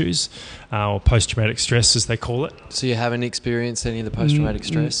health issues or post-traumatic stress, as they call it. So you haven't experienced any of the post-traumatic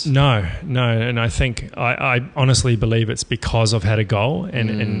stress? No. And I think I honestly believe it's because I've had a goal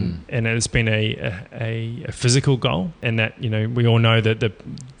and it's been a physical goal, and that, we all know that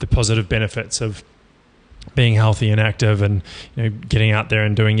the positive benefits of being healthy and active and getting out there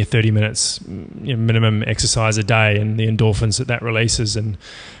and doing your 30 minutes minimum exercise a day, and the endorphins that releases and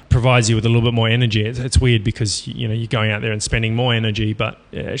provides you with a little bit more energy. It's weird because you're going out there and spending more energy, but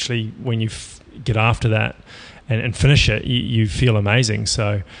actually when you get after that and finish it, you feel amazing.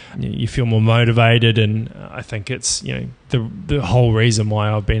 So you feel more motivated, and I think it's the whole reason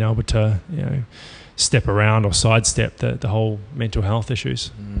why I've been able to step around or sidestep the whole mental health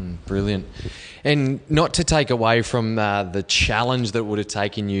issues. Brilliant. And not to take away from the challenge that would have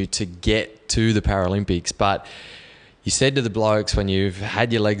taken you to get to the Paralympics, but you said to the blokes when you've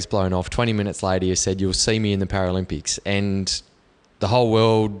had your legs blown off, 20 minutes later you said, "You'll see me in the Paralympics." And the whole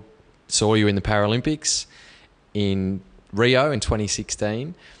world saw you in the Paralympics in Rio in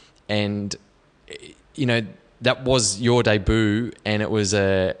 2016. And, that was your debut, and it was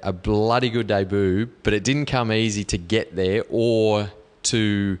a bloody good debut, but it didn't come easy to get there or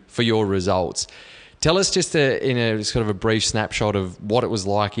for your results. Tell us just in a sort of a brief snapshot of what it was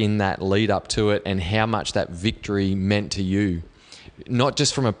like in that lead up to it and how much that victory meant to you, not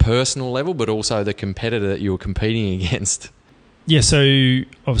just from a personal level, but also the competitor that you were competing against. Yeah, so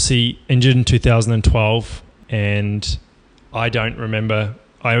obviously injured in 2012, and I don't remember.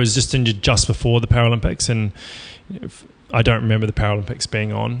 I was just injured just before the Paralympics, and I don't remember the Paralympics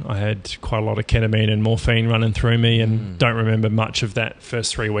being on. I had quite a lot of ketamine and morphine running through me, and don't remember much of that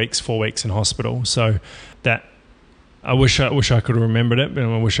first 4 weeks in hospital. So that I wish I could have remembered it, and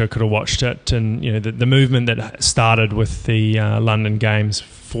I wish I could have watched it. And the movement that started with the London Games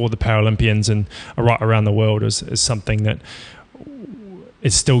for the Paralympians and right around the world is something that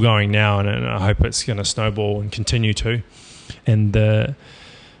is still going now, and I hope it's going to snowball and continue to. And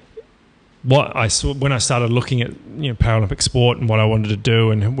what I saw when I started looking at Paralympic sport and what I wanted to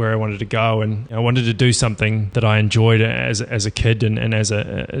do and where I wanted to go, and I wanted to do something that I enjoyed as a kid and as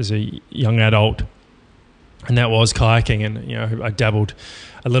a young adult, and that was kayaking. And I dabbled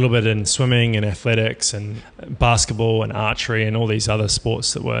a little bit in swimming and athletics and basketball and archery and all these other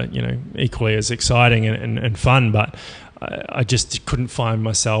sports that were equally as exciting and fun, but I just couldn't find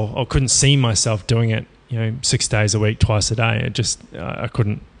myself, or couldn't see myself doing it 6 days a week, twice a day. It just I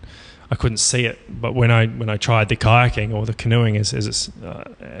couldn't see it. But when I tried the kayaking, or the canoeing as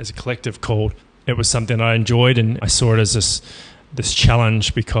a collective called, it was something I enjoyed, and I saw it as this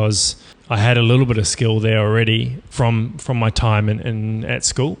challenge because I had a little bit of skill there already from my time at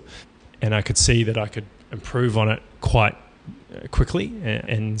school, and I could see that I could improve on it quite quickly,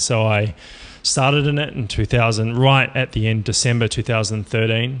 and so I started in it in 2000, right at the end, December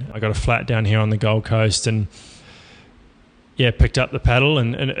 2013. I got a flat down here on the Gold Coast, and picked up the paddle,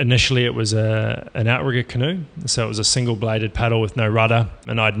 and initially it was an outrigger canoe, so it was a single-bladed paddle with no rudder,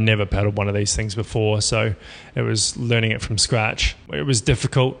 and I'd never paddled one of these things before, so it was learning it from scratch. It was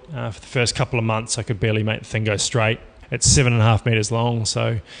difficult. For the first couple of months, I could barely make the thing go straight. It's 7.5 meters long, so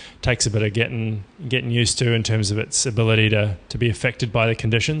it takes a bit of getting used to in terms of its ability to be affected by the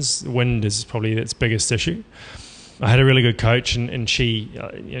conditions. The wind is probably its biggest issue. I had a really good coach, and she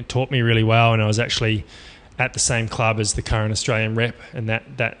taught me really well, and I was actually at the same club as the current Australian rep in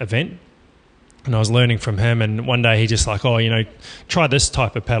that event, and I was learning from him. And one day he just try this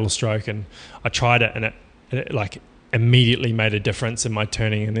type of paddle stroke, and I tried it, and it like immediately made a difference in my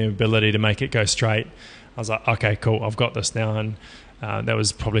turning and the ability to make it go straight. I was like, okay, cool, I've got this now. And that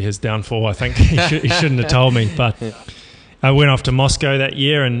was probably his downfall, I think. He shouldn't have told me. But I went off to Moscow that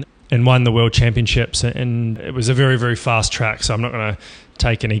year and won the World Championships, and it was a very, very fast track, so I'm not going to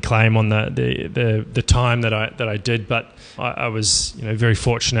take any claim on the time that I did, but I was very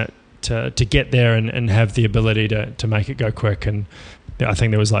fortunate to get there and have the ability to make it go quick. And I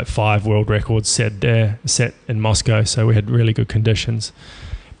think there was like 5 world records set in Moscow, so we had really good conditions.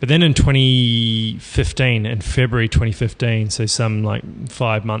 But then in 2015, in February 2015, so some like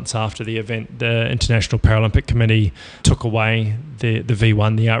 5 months after the event, the International Paralympic Committee took away the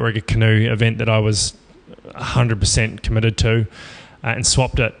V1, the outrigger canoe event that I was 100% committed to, and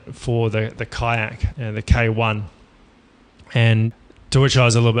swapped it for the kayak, the K1. And to which I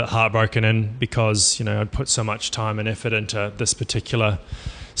was a little bit heartbroken in, because, you know, I'd put so much time and effort into this particular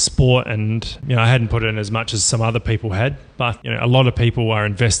sport, and, you know, I hadn't put in as much as some other people had. But, you know, a lot of people are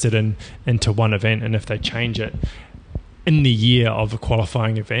invested into one event, and if they change it in the year of a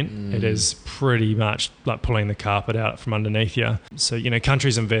qualifying event, it is pretty much like pulling the carpet out from underneath you. So, you know,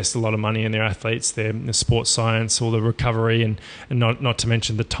 countries invest a lot of money in their athletes, their sports science, all the recovery, and not to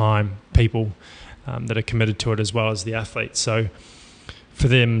mention the time people that are committed to it, as well as the athletes. So for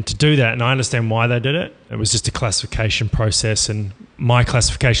them to do that, and I understand why they did it, it was just a classification process, and my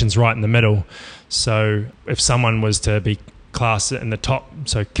classification's right in the middle. So if someone was to be classed in the top,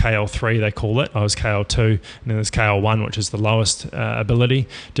 so KL3 they call it, I was KL2, and then there's KL1, which is the lowest ability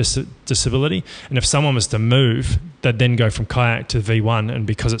disability. And if someone was to move, they'd then go from kayak to V1, and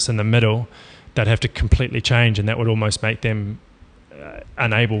because it's in the middle, they'd have to completely change, and that would almost make them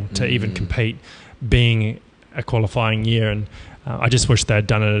unable to even compete, being a qualifying year. And I just wish they'd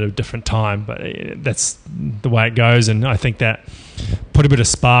done it at a different time, but that's the way it goes. And I think that put a bit of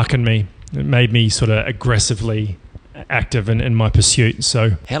spark in me. It made me sort of aggressively active in my pursuit.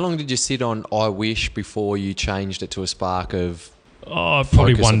 So how long did you sit on I wish before you changed it to a spark of?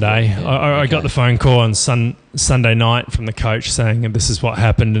 Probably one day. I got the phone call on Sunday night from the coach saying this is what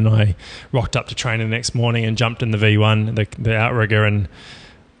happened, and I rocked up to training the next morning and jumped in the V1, the outrigger. And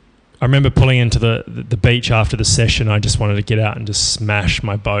I remember pulling into the beach after the session. I just wanted to get out and just smash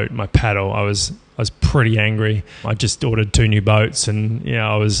my boat, my paddle. I was pretty angry. I just ordered 2 new boats, and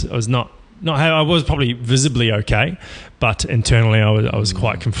I was I was probably visibly okay, but internally I was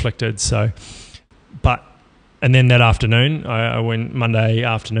quite conflicted. So, and then that afternoon, I went Monday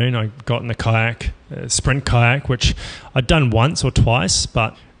afternoon. I got in the kayak, sprint kayak, which I'd done once or twice,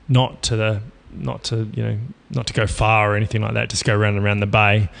 but not to go far or anything like that. Just go round and around the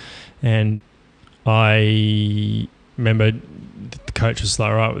bay. And I remember the coach was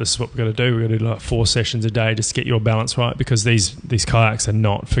like, right, this is what we're going to do. We're going to do like 4 sessions a day just to get your balance right, because these kayaks are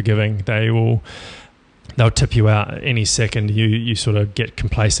not forgiving. They'll tip you out any second. You sort of get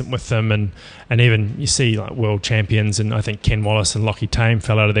complacent with them, and even you see like world champions, and I think Ken Wallace and Lockie Tame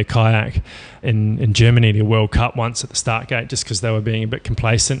fell out of their kayak in Germany, the World Cup, once at the start gate, just because they were being a bit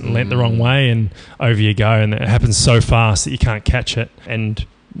complacent and leant the wrong way, and over you go. And it happens so fast that you can't catch it, and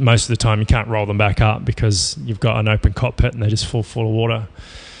most of the time you can't roll them back up because you've got an open cockpit and they just fall full of water.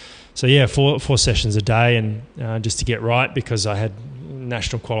 So yeah, 4 sessions a day, and just to get right, because I had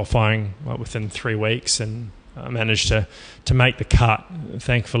national qualifying within 3 weeks, and I managed to make the cut,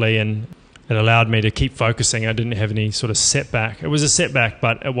 thankfully, and it allowed me to keep focusing. I didn't have any sort of setback. It was a setback,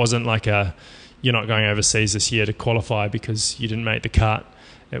 but it wasn't like you're not going overseas this year to qualify because you didn't make the cut.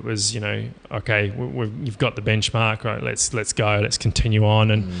 It was, okay, you've got the benchmark, right? Let's go, let's continue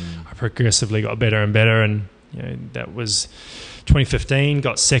on. And I progressively got better and better. And that was 2015.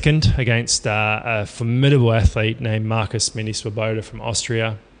 Got second against a formidable athlete named Markus Medi-Swoboda from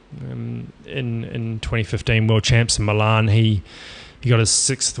Austria. In 2015 World Champs in Milan, he got his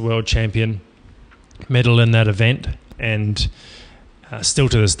 6th World Champion medal in that event, and still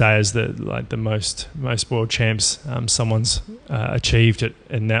to this day is the most world champs someone's achieved it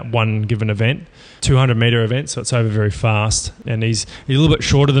in that one given event. 200-meter event, so it's over very fast, and he's a little bit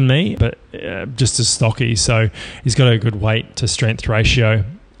shorter than me, but just as stocky, so he's got a good weight to strength ratio,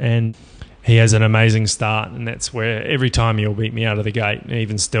 and he has an amazing start, and that's where every time he'll beat me out of the gate,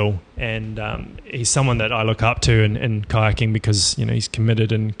 even still. And he's someone that I look up to in kayaking, because he's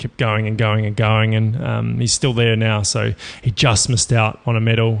committed and kept going and going and going, and he's still there now. So he just missed out on a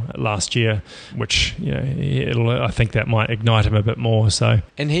medal last year, which I think that might ignite him a bit more. So,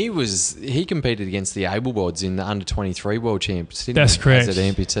 and he competed against the able-bods in the under-23 world champs, didn't That's he? correct. As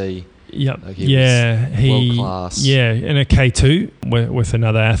an amputee. Yep. Like he world class. Yeah, in a K2 with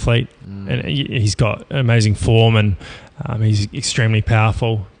another athlete, and he's got amazing form, and he's extremely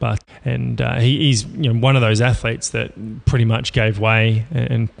powerful. He's one of those athletes that pretty much gave way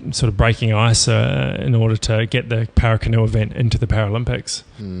and sort of breaking ice in order to get the paracanoe event into the Paralympics.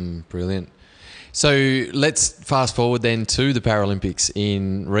 Brilliant. So let's fast forward then to the Paralympics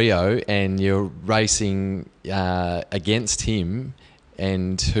in Rio, and you're racing against him,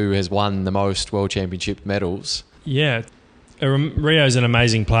 and who has won the most world championship medals. Yeah. Rio's an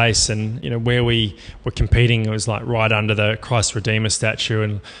amazing place, and where we were competing, it was like right under the Christ Redeemer statue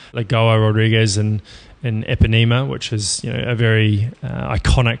and Lagoa Rodriguez and in Ipanema, which is a very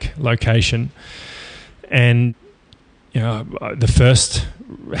iconic location. And the first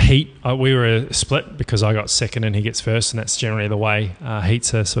heat, we were split because I got second and he gets first, and that's generally the way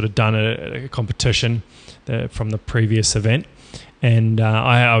heats are sort of done at a competition from the previous event. And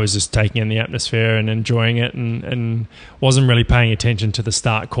I was just taking in the atmosphere and enjoying it, and wasn't really paying attention to the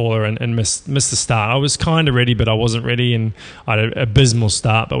start caller and missed the start. I was kind of ready, but I wasn't ready, and I had an abysmal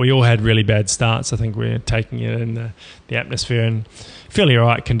start. But we all had really bad starts. I think we were taking it in the atmosphere and fairly all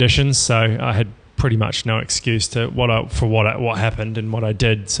right conditions. So I had pretty much no excuse to what happened and what I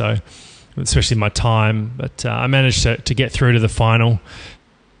did. So especially my time, but I managed to get through to the final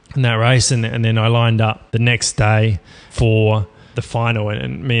in that race, and then I lined up the next day for the final,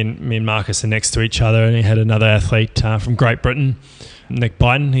 and me and Marcus are next to each other, and he had another athlete from Great Britain, Nick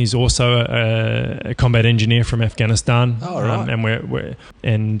Biden. He's also a combat engineer from Afghanistan. Oh, right.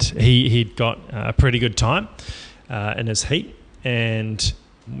 And he'd got a pretty good time in his heat, and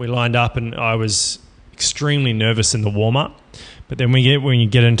we lined up, and I was extremely nervous in the warm-up. But then when you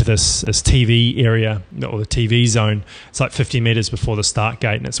get into this TV area, or the TV zone, it's like 50 meters before the start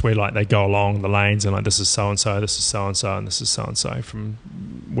gate, and it's where like they go along the lanes and like this is so and so, this is so and so, and this is so and so from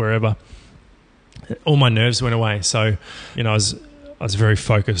wherever. All my nerves went away. So I was very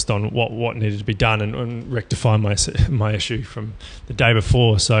focused on what needed to be done and rectify my issue from the day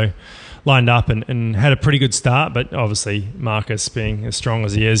before. So lined up and had a pretty good start, but obviously Marcus, being as strong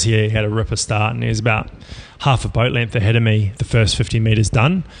as he is, he had a ripper start, and he was about half a boat length ahead of me the first 50 metres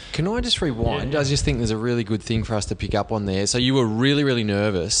done. Can I just rewind? Yeah. I just think there's a really good thing for us to pick up on there. So you were really, really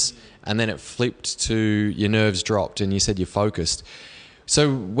nervous, and then it flipped to your nerves dropped and you said you're focused.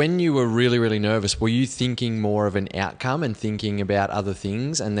 So when you were really, really nervous, were you thinking more of an outcome and thinking about other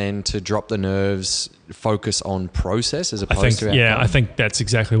things, and then to drop the nerves, focus on process as opposed to outcome? Yeah, I think that's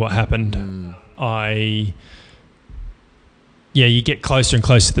exactly what happened. You get closer and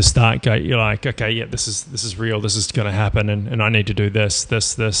closer to the start gate. You're like, okay, yeah, this is real. This is going to happen, and I need to do this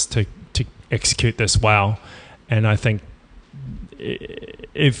to execute this well. And I think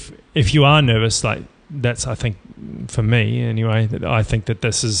if you are nervous, like that's, I think for me anyway, I think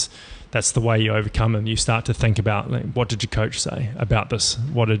that's the way you overcome it. You start to think about, like, what did your coach say about this?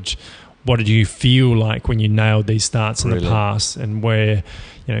 What did you feel like when you nailed these starts in the past, and where,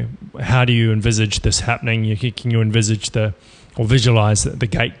 how do you envisage this happening? Can you envisage or visualize the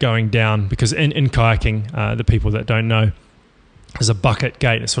gate going down? Because in kayaking, the people that don't know, there's a bucket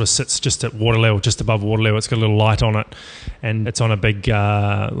gate. It sort of sits just at water level, just above water level. It's got a little light on it, and it's on a big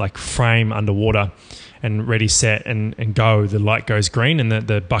frame underwater, and ready, set, and go. The light goes green, and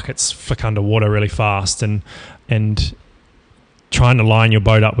the buckets flick underwater really fast, and trying to line your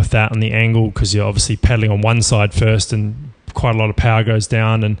boat up with that on the angle, because you're obviously paddling on one side first, and quite a lot of power goes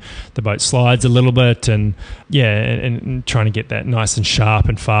down, and the boat slides a little bit, and trying to get that nice and sharp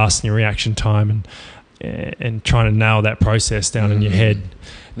and fast in your reaction time, and trying to nail that process down in your head.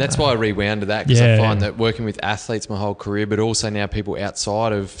 That's why I rewound to that, because I find that working with athletes my whole career, but also now people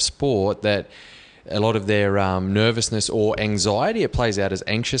outside of sport, that a lot of their nervousness or anxiety, it plays out as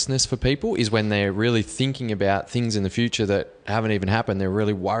anxiousness for people, is when they're really thinking about things in the future that haven't even happened. They're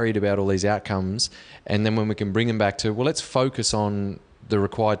really worried about all these outcomes. And then when we can bring them back to, well, let's focus on the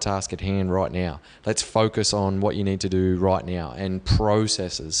required task at hand right now. Let's focus on what you need to do right now and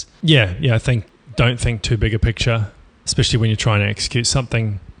processes. Yeah, I think don't think too big a picture, especially when you're trying to execute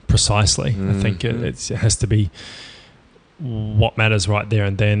something precisely. I think it has to be what matters right there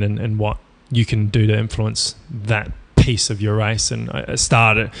and then, and what you can do to influence that piece of your race. And I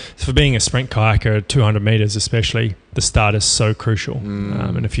started, for being a sprint kayaker, 200 meters especially, the start is so crucial.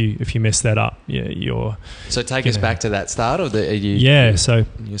 And if you mess that up, you're. So take us back to that start, or so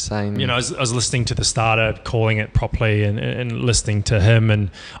you're saying, I was listening to the starter, calling it properly, and listening to him,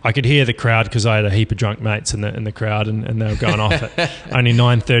 and I could hear the crowd, because I had a heap of drunk mates in the crowd, and they were going off at only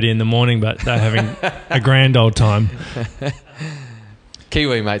 9:30 in the morning, but they're having a grand old time.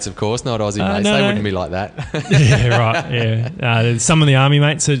 Kiwi mates, of course, not Aussie mates. They wouldn't be like that. Yeah, right. Yeah, some of the army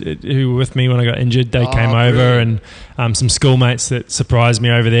mates who were with me when I got injured, they came over, and some schoolmates that surprised me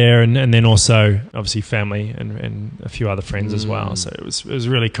over there, and then also obviously family and a few other friends as well. So it was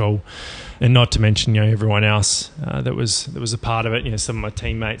really cool, and not to mention everyone else that was a part of it. Some of my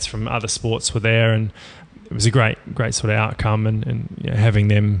teammates from other sports were there, and it was a great sort of outcome, and having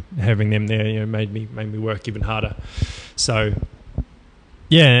them there made me work even harder. So.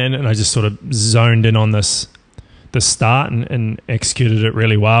 Yeah, and I just sort of zoned in on the start and executed it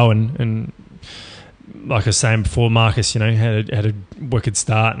really well, and like I was saying before, Marcus, had a wicked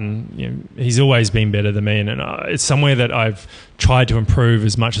start, and he's always been better than me, and it's somewhere that I've tried to improve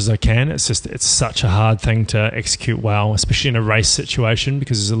as much as I can. It's such a hard thing to execute well, especially in a race situation,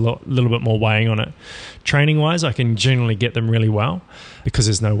 because there's a little bit more weighing on it. Training wise, I can generally get them really well because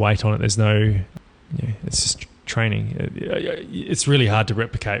there's no weight on it. There's no, it's just training. It's really hard to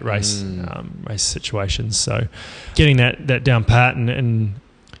replicate race situations. So getting that down pat and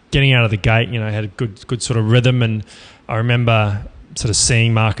getting out of the gate, had a good sort of rhythm. And I remember sort of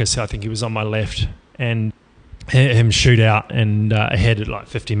seeing Marcus, I think he was on my left, and him shoot out and ahead at like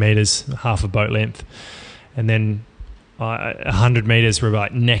 50 metres, half a boat length. And then 100 metres were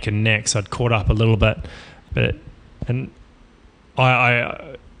like neck and neck, so I'd caught up a little bit. And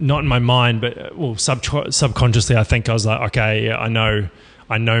I not in my mind, but subconsciously, I think I was like, okay, yeah, I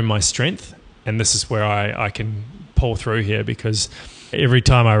know my strength, and this is where I can pull through here, because every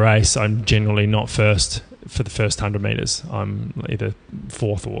time I race, I'm generally not first for the first 100 metres. I'm either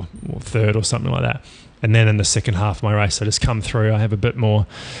fourth or third or something like that. And then in the second half of my race, I just come through. I have a bit more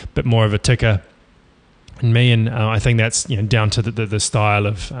of a ticker in me, and I think that's down to the style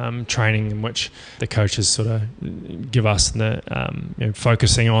of training in which the coaches sort of give us, the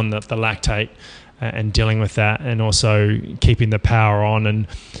focusing on the lactate and dealing with that, and also keeping the power on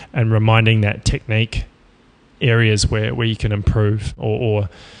and reminding that technique areas where you can improve or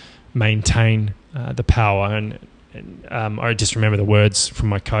maintain the power. And I just remember the words from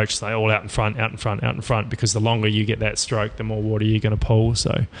my coach, they all out in front, out in front, out in front, because the longer you get that stroke, the more water you're going to pull.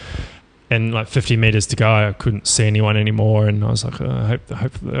 So, and like 50 metres to go, I couldn't see anyone anymore, and I was like, I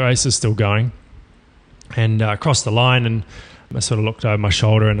hope the race is still going. And crossed the line, and I sort of looked over my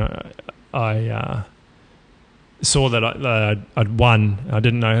shoulder, and I saw that I'd won. I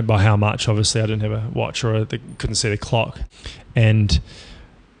didn't know by how much. Obviously, I didn't have a watch or couldn't see the clock, and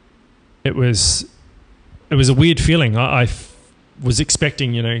it was a weird feeling. I was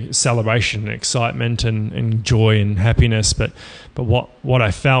expecting, celebration and excitement and joy and happiness, but what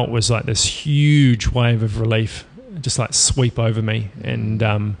I felt was like this huge wave of relief, just like sweep over me,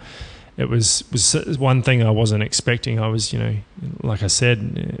 and it was one thing I wasn't expecting. I was, like I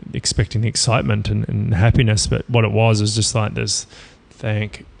said, expecting the excitement and happiness, but what it was just like this,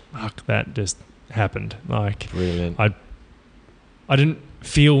 thank fuck that just happened. Like, brilliant. I didn't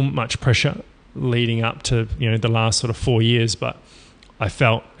feel much pressure leading up to the last sort of 4 years, but I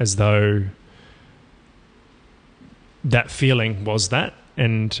felt as though that feeling was that,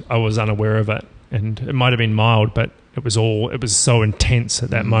 and I was unaware of it, and it might have been mild, but it was so intense at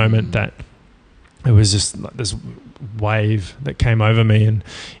that moment that it was just like this wave that came over me. And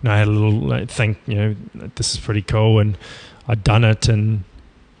I had a little think, this is pretty cool, and I'd done it, and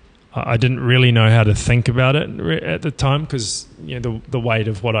I didn't really know how to think about it at the time, because the weight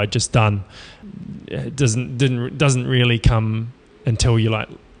of what I'd just done doesn't really come until you're like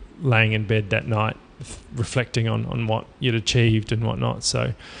laying in bed that night reflecting on what you'd achieved and whatnot.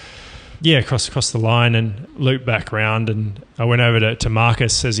 So yeah, crossed the line and looped back around, and I went over to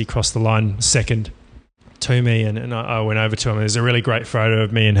Marcus as he crossed the line second to me, and I went over to him. There's a really great photo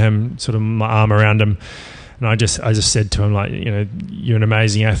of me and him, sort of my arm around him, and I just said to him, like, you're an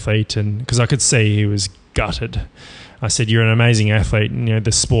amazing athlete, and because I could see he was gutted. I said, you're an amazing athlete, and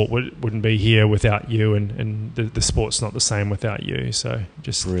the sport wouldn't be here without you, and the sport's not the same without you. So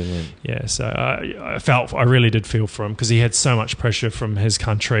just brilliant. Yeah. So I really did feel for him, because he had so much pressure from his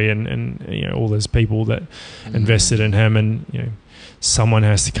country and all those people that invested in him, and someone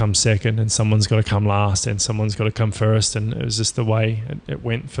has to come second, and someone's got to come last, and someone's got to come first, and it was just the way it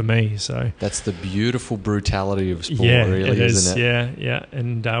went for me. So that's the beautiful brutality of sport, really, isn't it? Yeah.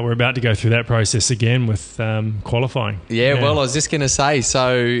 And we're about to go through that process again with qualifying. Yeah, well, I was just going to say,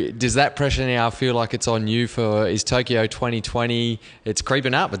 so does that pressure now feel like it's on you is Tokyo 2020, it's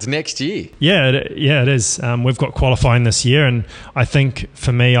creeping up, it's next year? Yeah, it is. We've got qualifying this year, and I think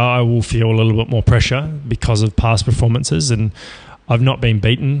for me, I will feel a little bit more pressure because of past performances, and I've not been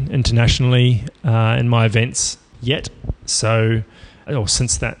beaten internationally in my events yet, or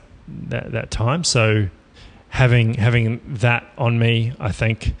since that time. So having that on me, I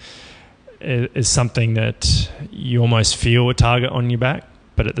think, is something that you almost feel a target on your back,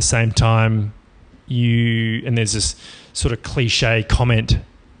 but at the same time, and there's this sort of cliche comment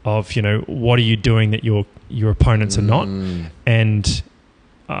of, what are you doing that your opponents are not, and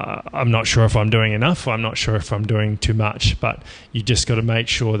I'm not sure if I'm doing enough, or I'm not sure if I'm doing too much, but you just got to make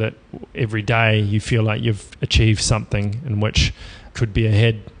sure that every day you feel like you've achieved something in which could be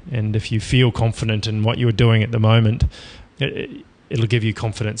ahead. And if you feel confident in what you're doing at the moment, it'll give you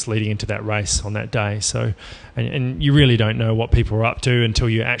confidence leading into that race on that day. So, and you really don't know what people are up to until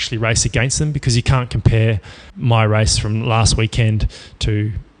you actually race against them, because you can't compare my race from last weekend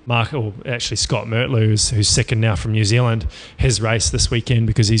to Scott Mertlew, who's second now from New Zealand, his race this weekend,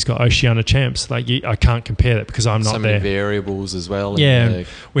 because he's got Oceania champs. I can't compare that because I'm not there. So many variables as well. Yeah,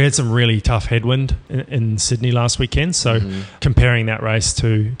 we had some really tough headwind in Sydney last weekend, so comparing that race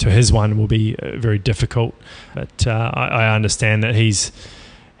to his one will be very difficult. But I understand that he's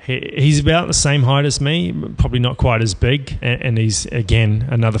about the same height as me, probably not quite as big, and he's, again,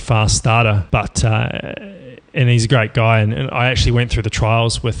 another fast starter, but and he's a great guy, and I actually went through the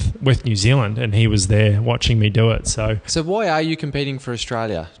trials with New Zealand, and he was there watching me do it. So why are you competing for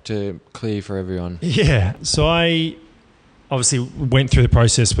Australia, to clear for everyone? Yeah, so I obviously went through the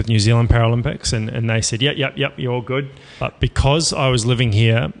process with New Zealand Paralympics, and they said, yep, you're all good. But because I was living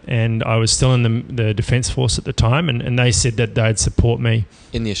here and I was still in the Defence Force at the time, and they said that they'd support me.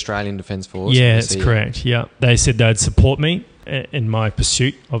 In the Australian Defence Force? Yeah, that's correct, yeah. They said they'd support me in my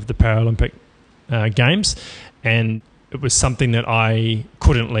pursuit of the Paralympic Games, and it was something that I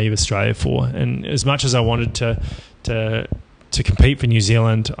couldn't leave Australia for. And as much as I wanted to compete for New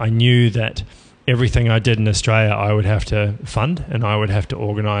Zealand, I knew that everything I did in Australia I would have to fund and I would have to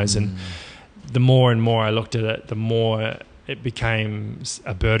organise. And the more and more I looked at it, the more it became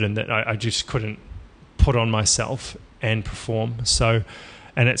a burden that I just couldn't put on myself and perform. So,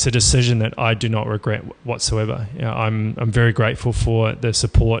 and it's a decision that I do not regret whatsoever. I'm very grateful for the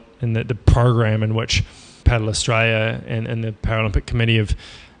support and the program in which Paddle Australia and the Paralympic Committee of,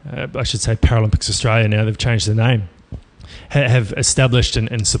 I should say Paralympics Australia now, they've changed the name, have established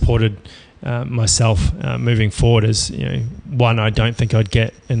and supported myself moving forward. As one I don't think I'd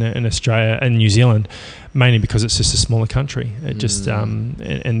get in Australia and New Zealand, mainly because it's just a smaller country. It just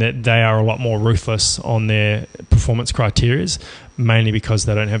and that they are a lot more ruthless on their performance criteria, mainly because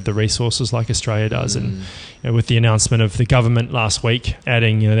they don't have the resources like Australia does. And with the announcement of the government last week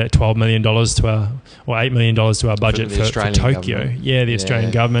adding that $12 million to our, or $8 million to our budget for Tokyo, the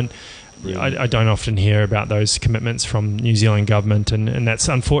Australian government. I don't often hear about those commitments from New Zealand government, and that's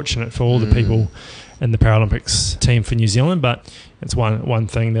unfortunate for all the people in the Paralympics team for New Zealand. But it's one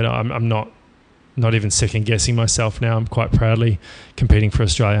thing that I'm not even second guessing myself now. I'm quite proudly competing for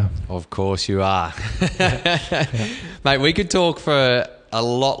Australia. Of course you are. Mate, we could talk for a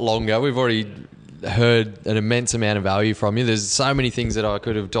lot longer. We've already heard an immense amount of value from you. There's so many things that I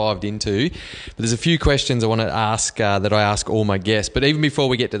could have dived into, but there's a few questions I want to ask that I ask all my guests. But even before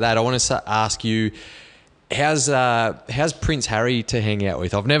we get to that, I want to ask you, how's Prince Harry to hang out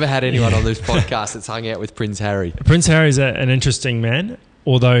with? I've never had anyone on this podcast that's hung out with Prince Harry. Prince Harry's an interesting man,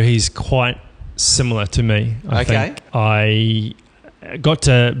 although he's quite similar to me. I think I got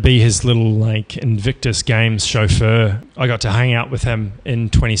to be his little Invictus Games chauffeur. I got to hang out with him in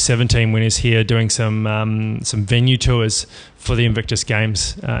 2017 when he was here doing some venue tours for the Invictus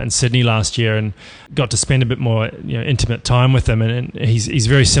Games in Sydney last year, and got to spend a bit more intimate time with him. And he's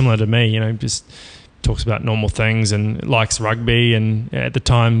very similar to me. Just talks about normal things and likes rugby. And at the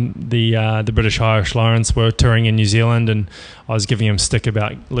time, the British Irish Lions were touring in New Zealand, and I was giving him stick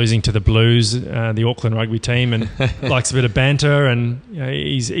about losing to the Blues, the Auckland rugby team, and likes a bit of banter. And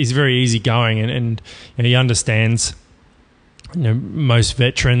he's very easygoing, and he understands most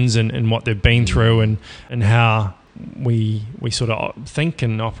veterans and what they've been through, and how we sort of think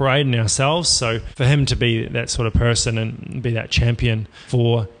and operate in ourselves. So for him to be that sort of person and be that champion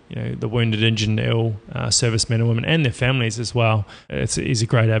for the wounded, injured and ill servicemen and women and their families as well, he's a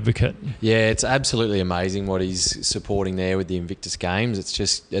great advocate. Yeah, it's absolutely amazing what he's supporting there with the Invictus Games.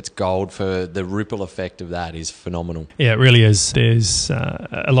 It's gold. For the ripple effect of that is phenomenal. Yeah, it really is. There's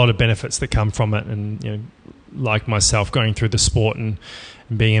a lot of benefits that come from it, and like myself, going through the sport and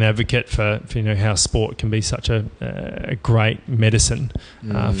being an advocate for how sport can be such a great medicine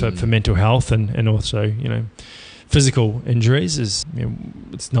for mental health and also physical injuries, is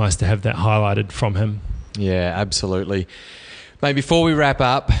it's nice to have that highlighted from him. Yeah, absolutely. Mate, before we wrap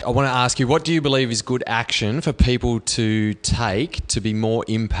up, I want to ask you, what do you believe is good action for people to take to be more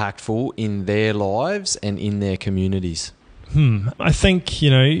impactful in their lives and in their communities? I think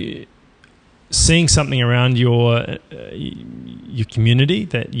seeing something around your community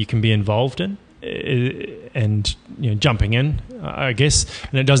that you can be involved in, and jumping in, I guess,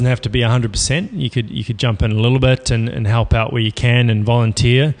 and it doesn't have to be 100%. You could jump in a little bit and help out where you can and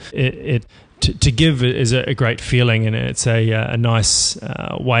volunteer. It to give is a great feeling, and it's a nice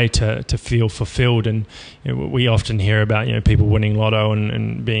way to feel fulfilled. And we often hear about people winning lotto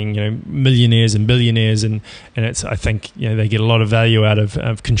and being millionaires and billionaires, and it's, I think they get a lot of value out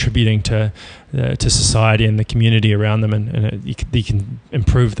of contributing to society and the community around them, and you can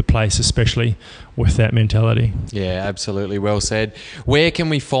improve the place, especially with that mentality. Yeah, absolutely. Well said. Where can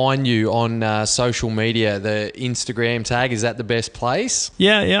we find you on social media? The Instagram tag, is that the best place?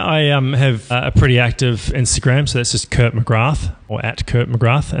 Yeah. I have a pretty active Instagram, so that's just Kurt McGrath, or at Kurt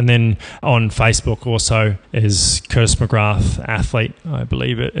McGrath. And then on Facebook also is Curtis McGrath Athlete, I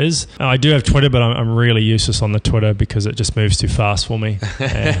believe it is. I do have Twitter, but I'm really useless on the Twitter because it just moves too fast for me.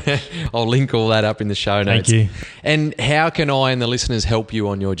 I'll link all that up in the show notes. Thank you. And how can I and the listeners help you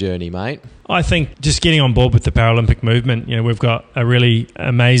on your journey, mate? I think just getting on board with the Paralympic movement. We've got a really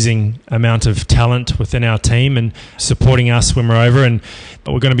amazing amount of talent within our team and supporting us when we're over, and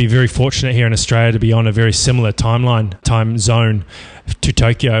we're going to be very fortunate here in Australia to be on a very similar time zone to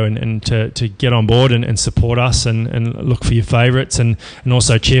Tokyo, and to get on board and support us and look for your favourites, and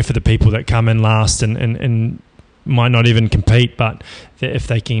also cheer for the people that come in last and might not even compete, but if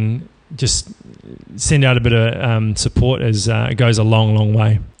they can just send out a bit of support, it goes a long, long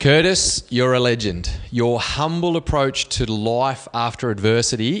way. Curtis, you're a legend. Your humble approach to life after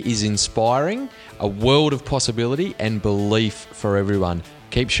adversity is inspiring, a world of possibility and belief for everyone.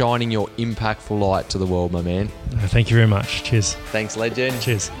 Keep shining your impactful light to the world, my man. Thank you very much. Cheers. Thanks, legend.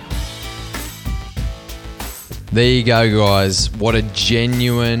 Cheers. There you go, guys. What a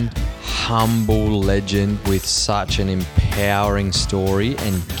genuine, humble legend with such an empowering story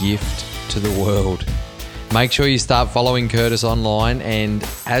and gift to the world. Make sure you start following Curtis online, and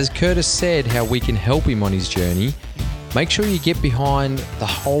as Curtis said, how we can help him on his journey, make sure you get behind the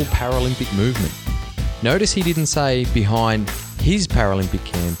whole Paralympic movement. Notice he didn't say behind his Paralympic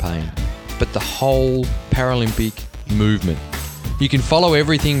campaign, but the whole Paralympic movement. You can follow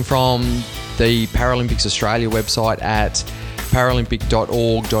everything from the Paralympics Australia website at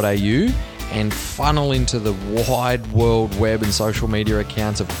paralympic.org.au and funnel into the wide world web and social media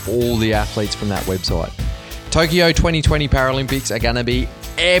accounts of all the athletes from that website. Tokyo 2020 Paralympics are going to be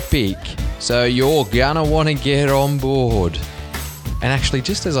epic, so you're going to want to get on board. And actually,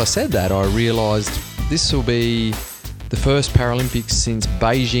 just as I said that, I realised this will be the first Paralympics since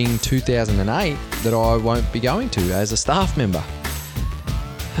Beijing 2008 that I won't be going to as a staff member.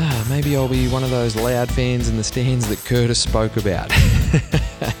 Maybe I'll be one of those loud fans in the stands that Curtis spoke about.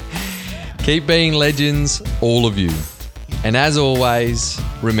 Keep being legends, all of you. And as always,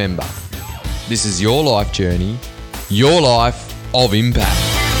 remember, this is your life journey, your life of impact.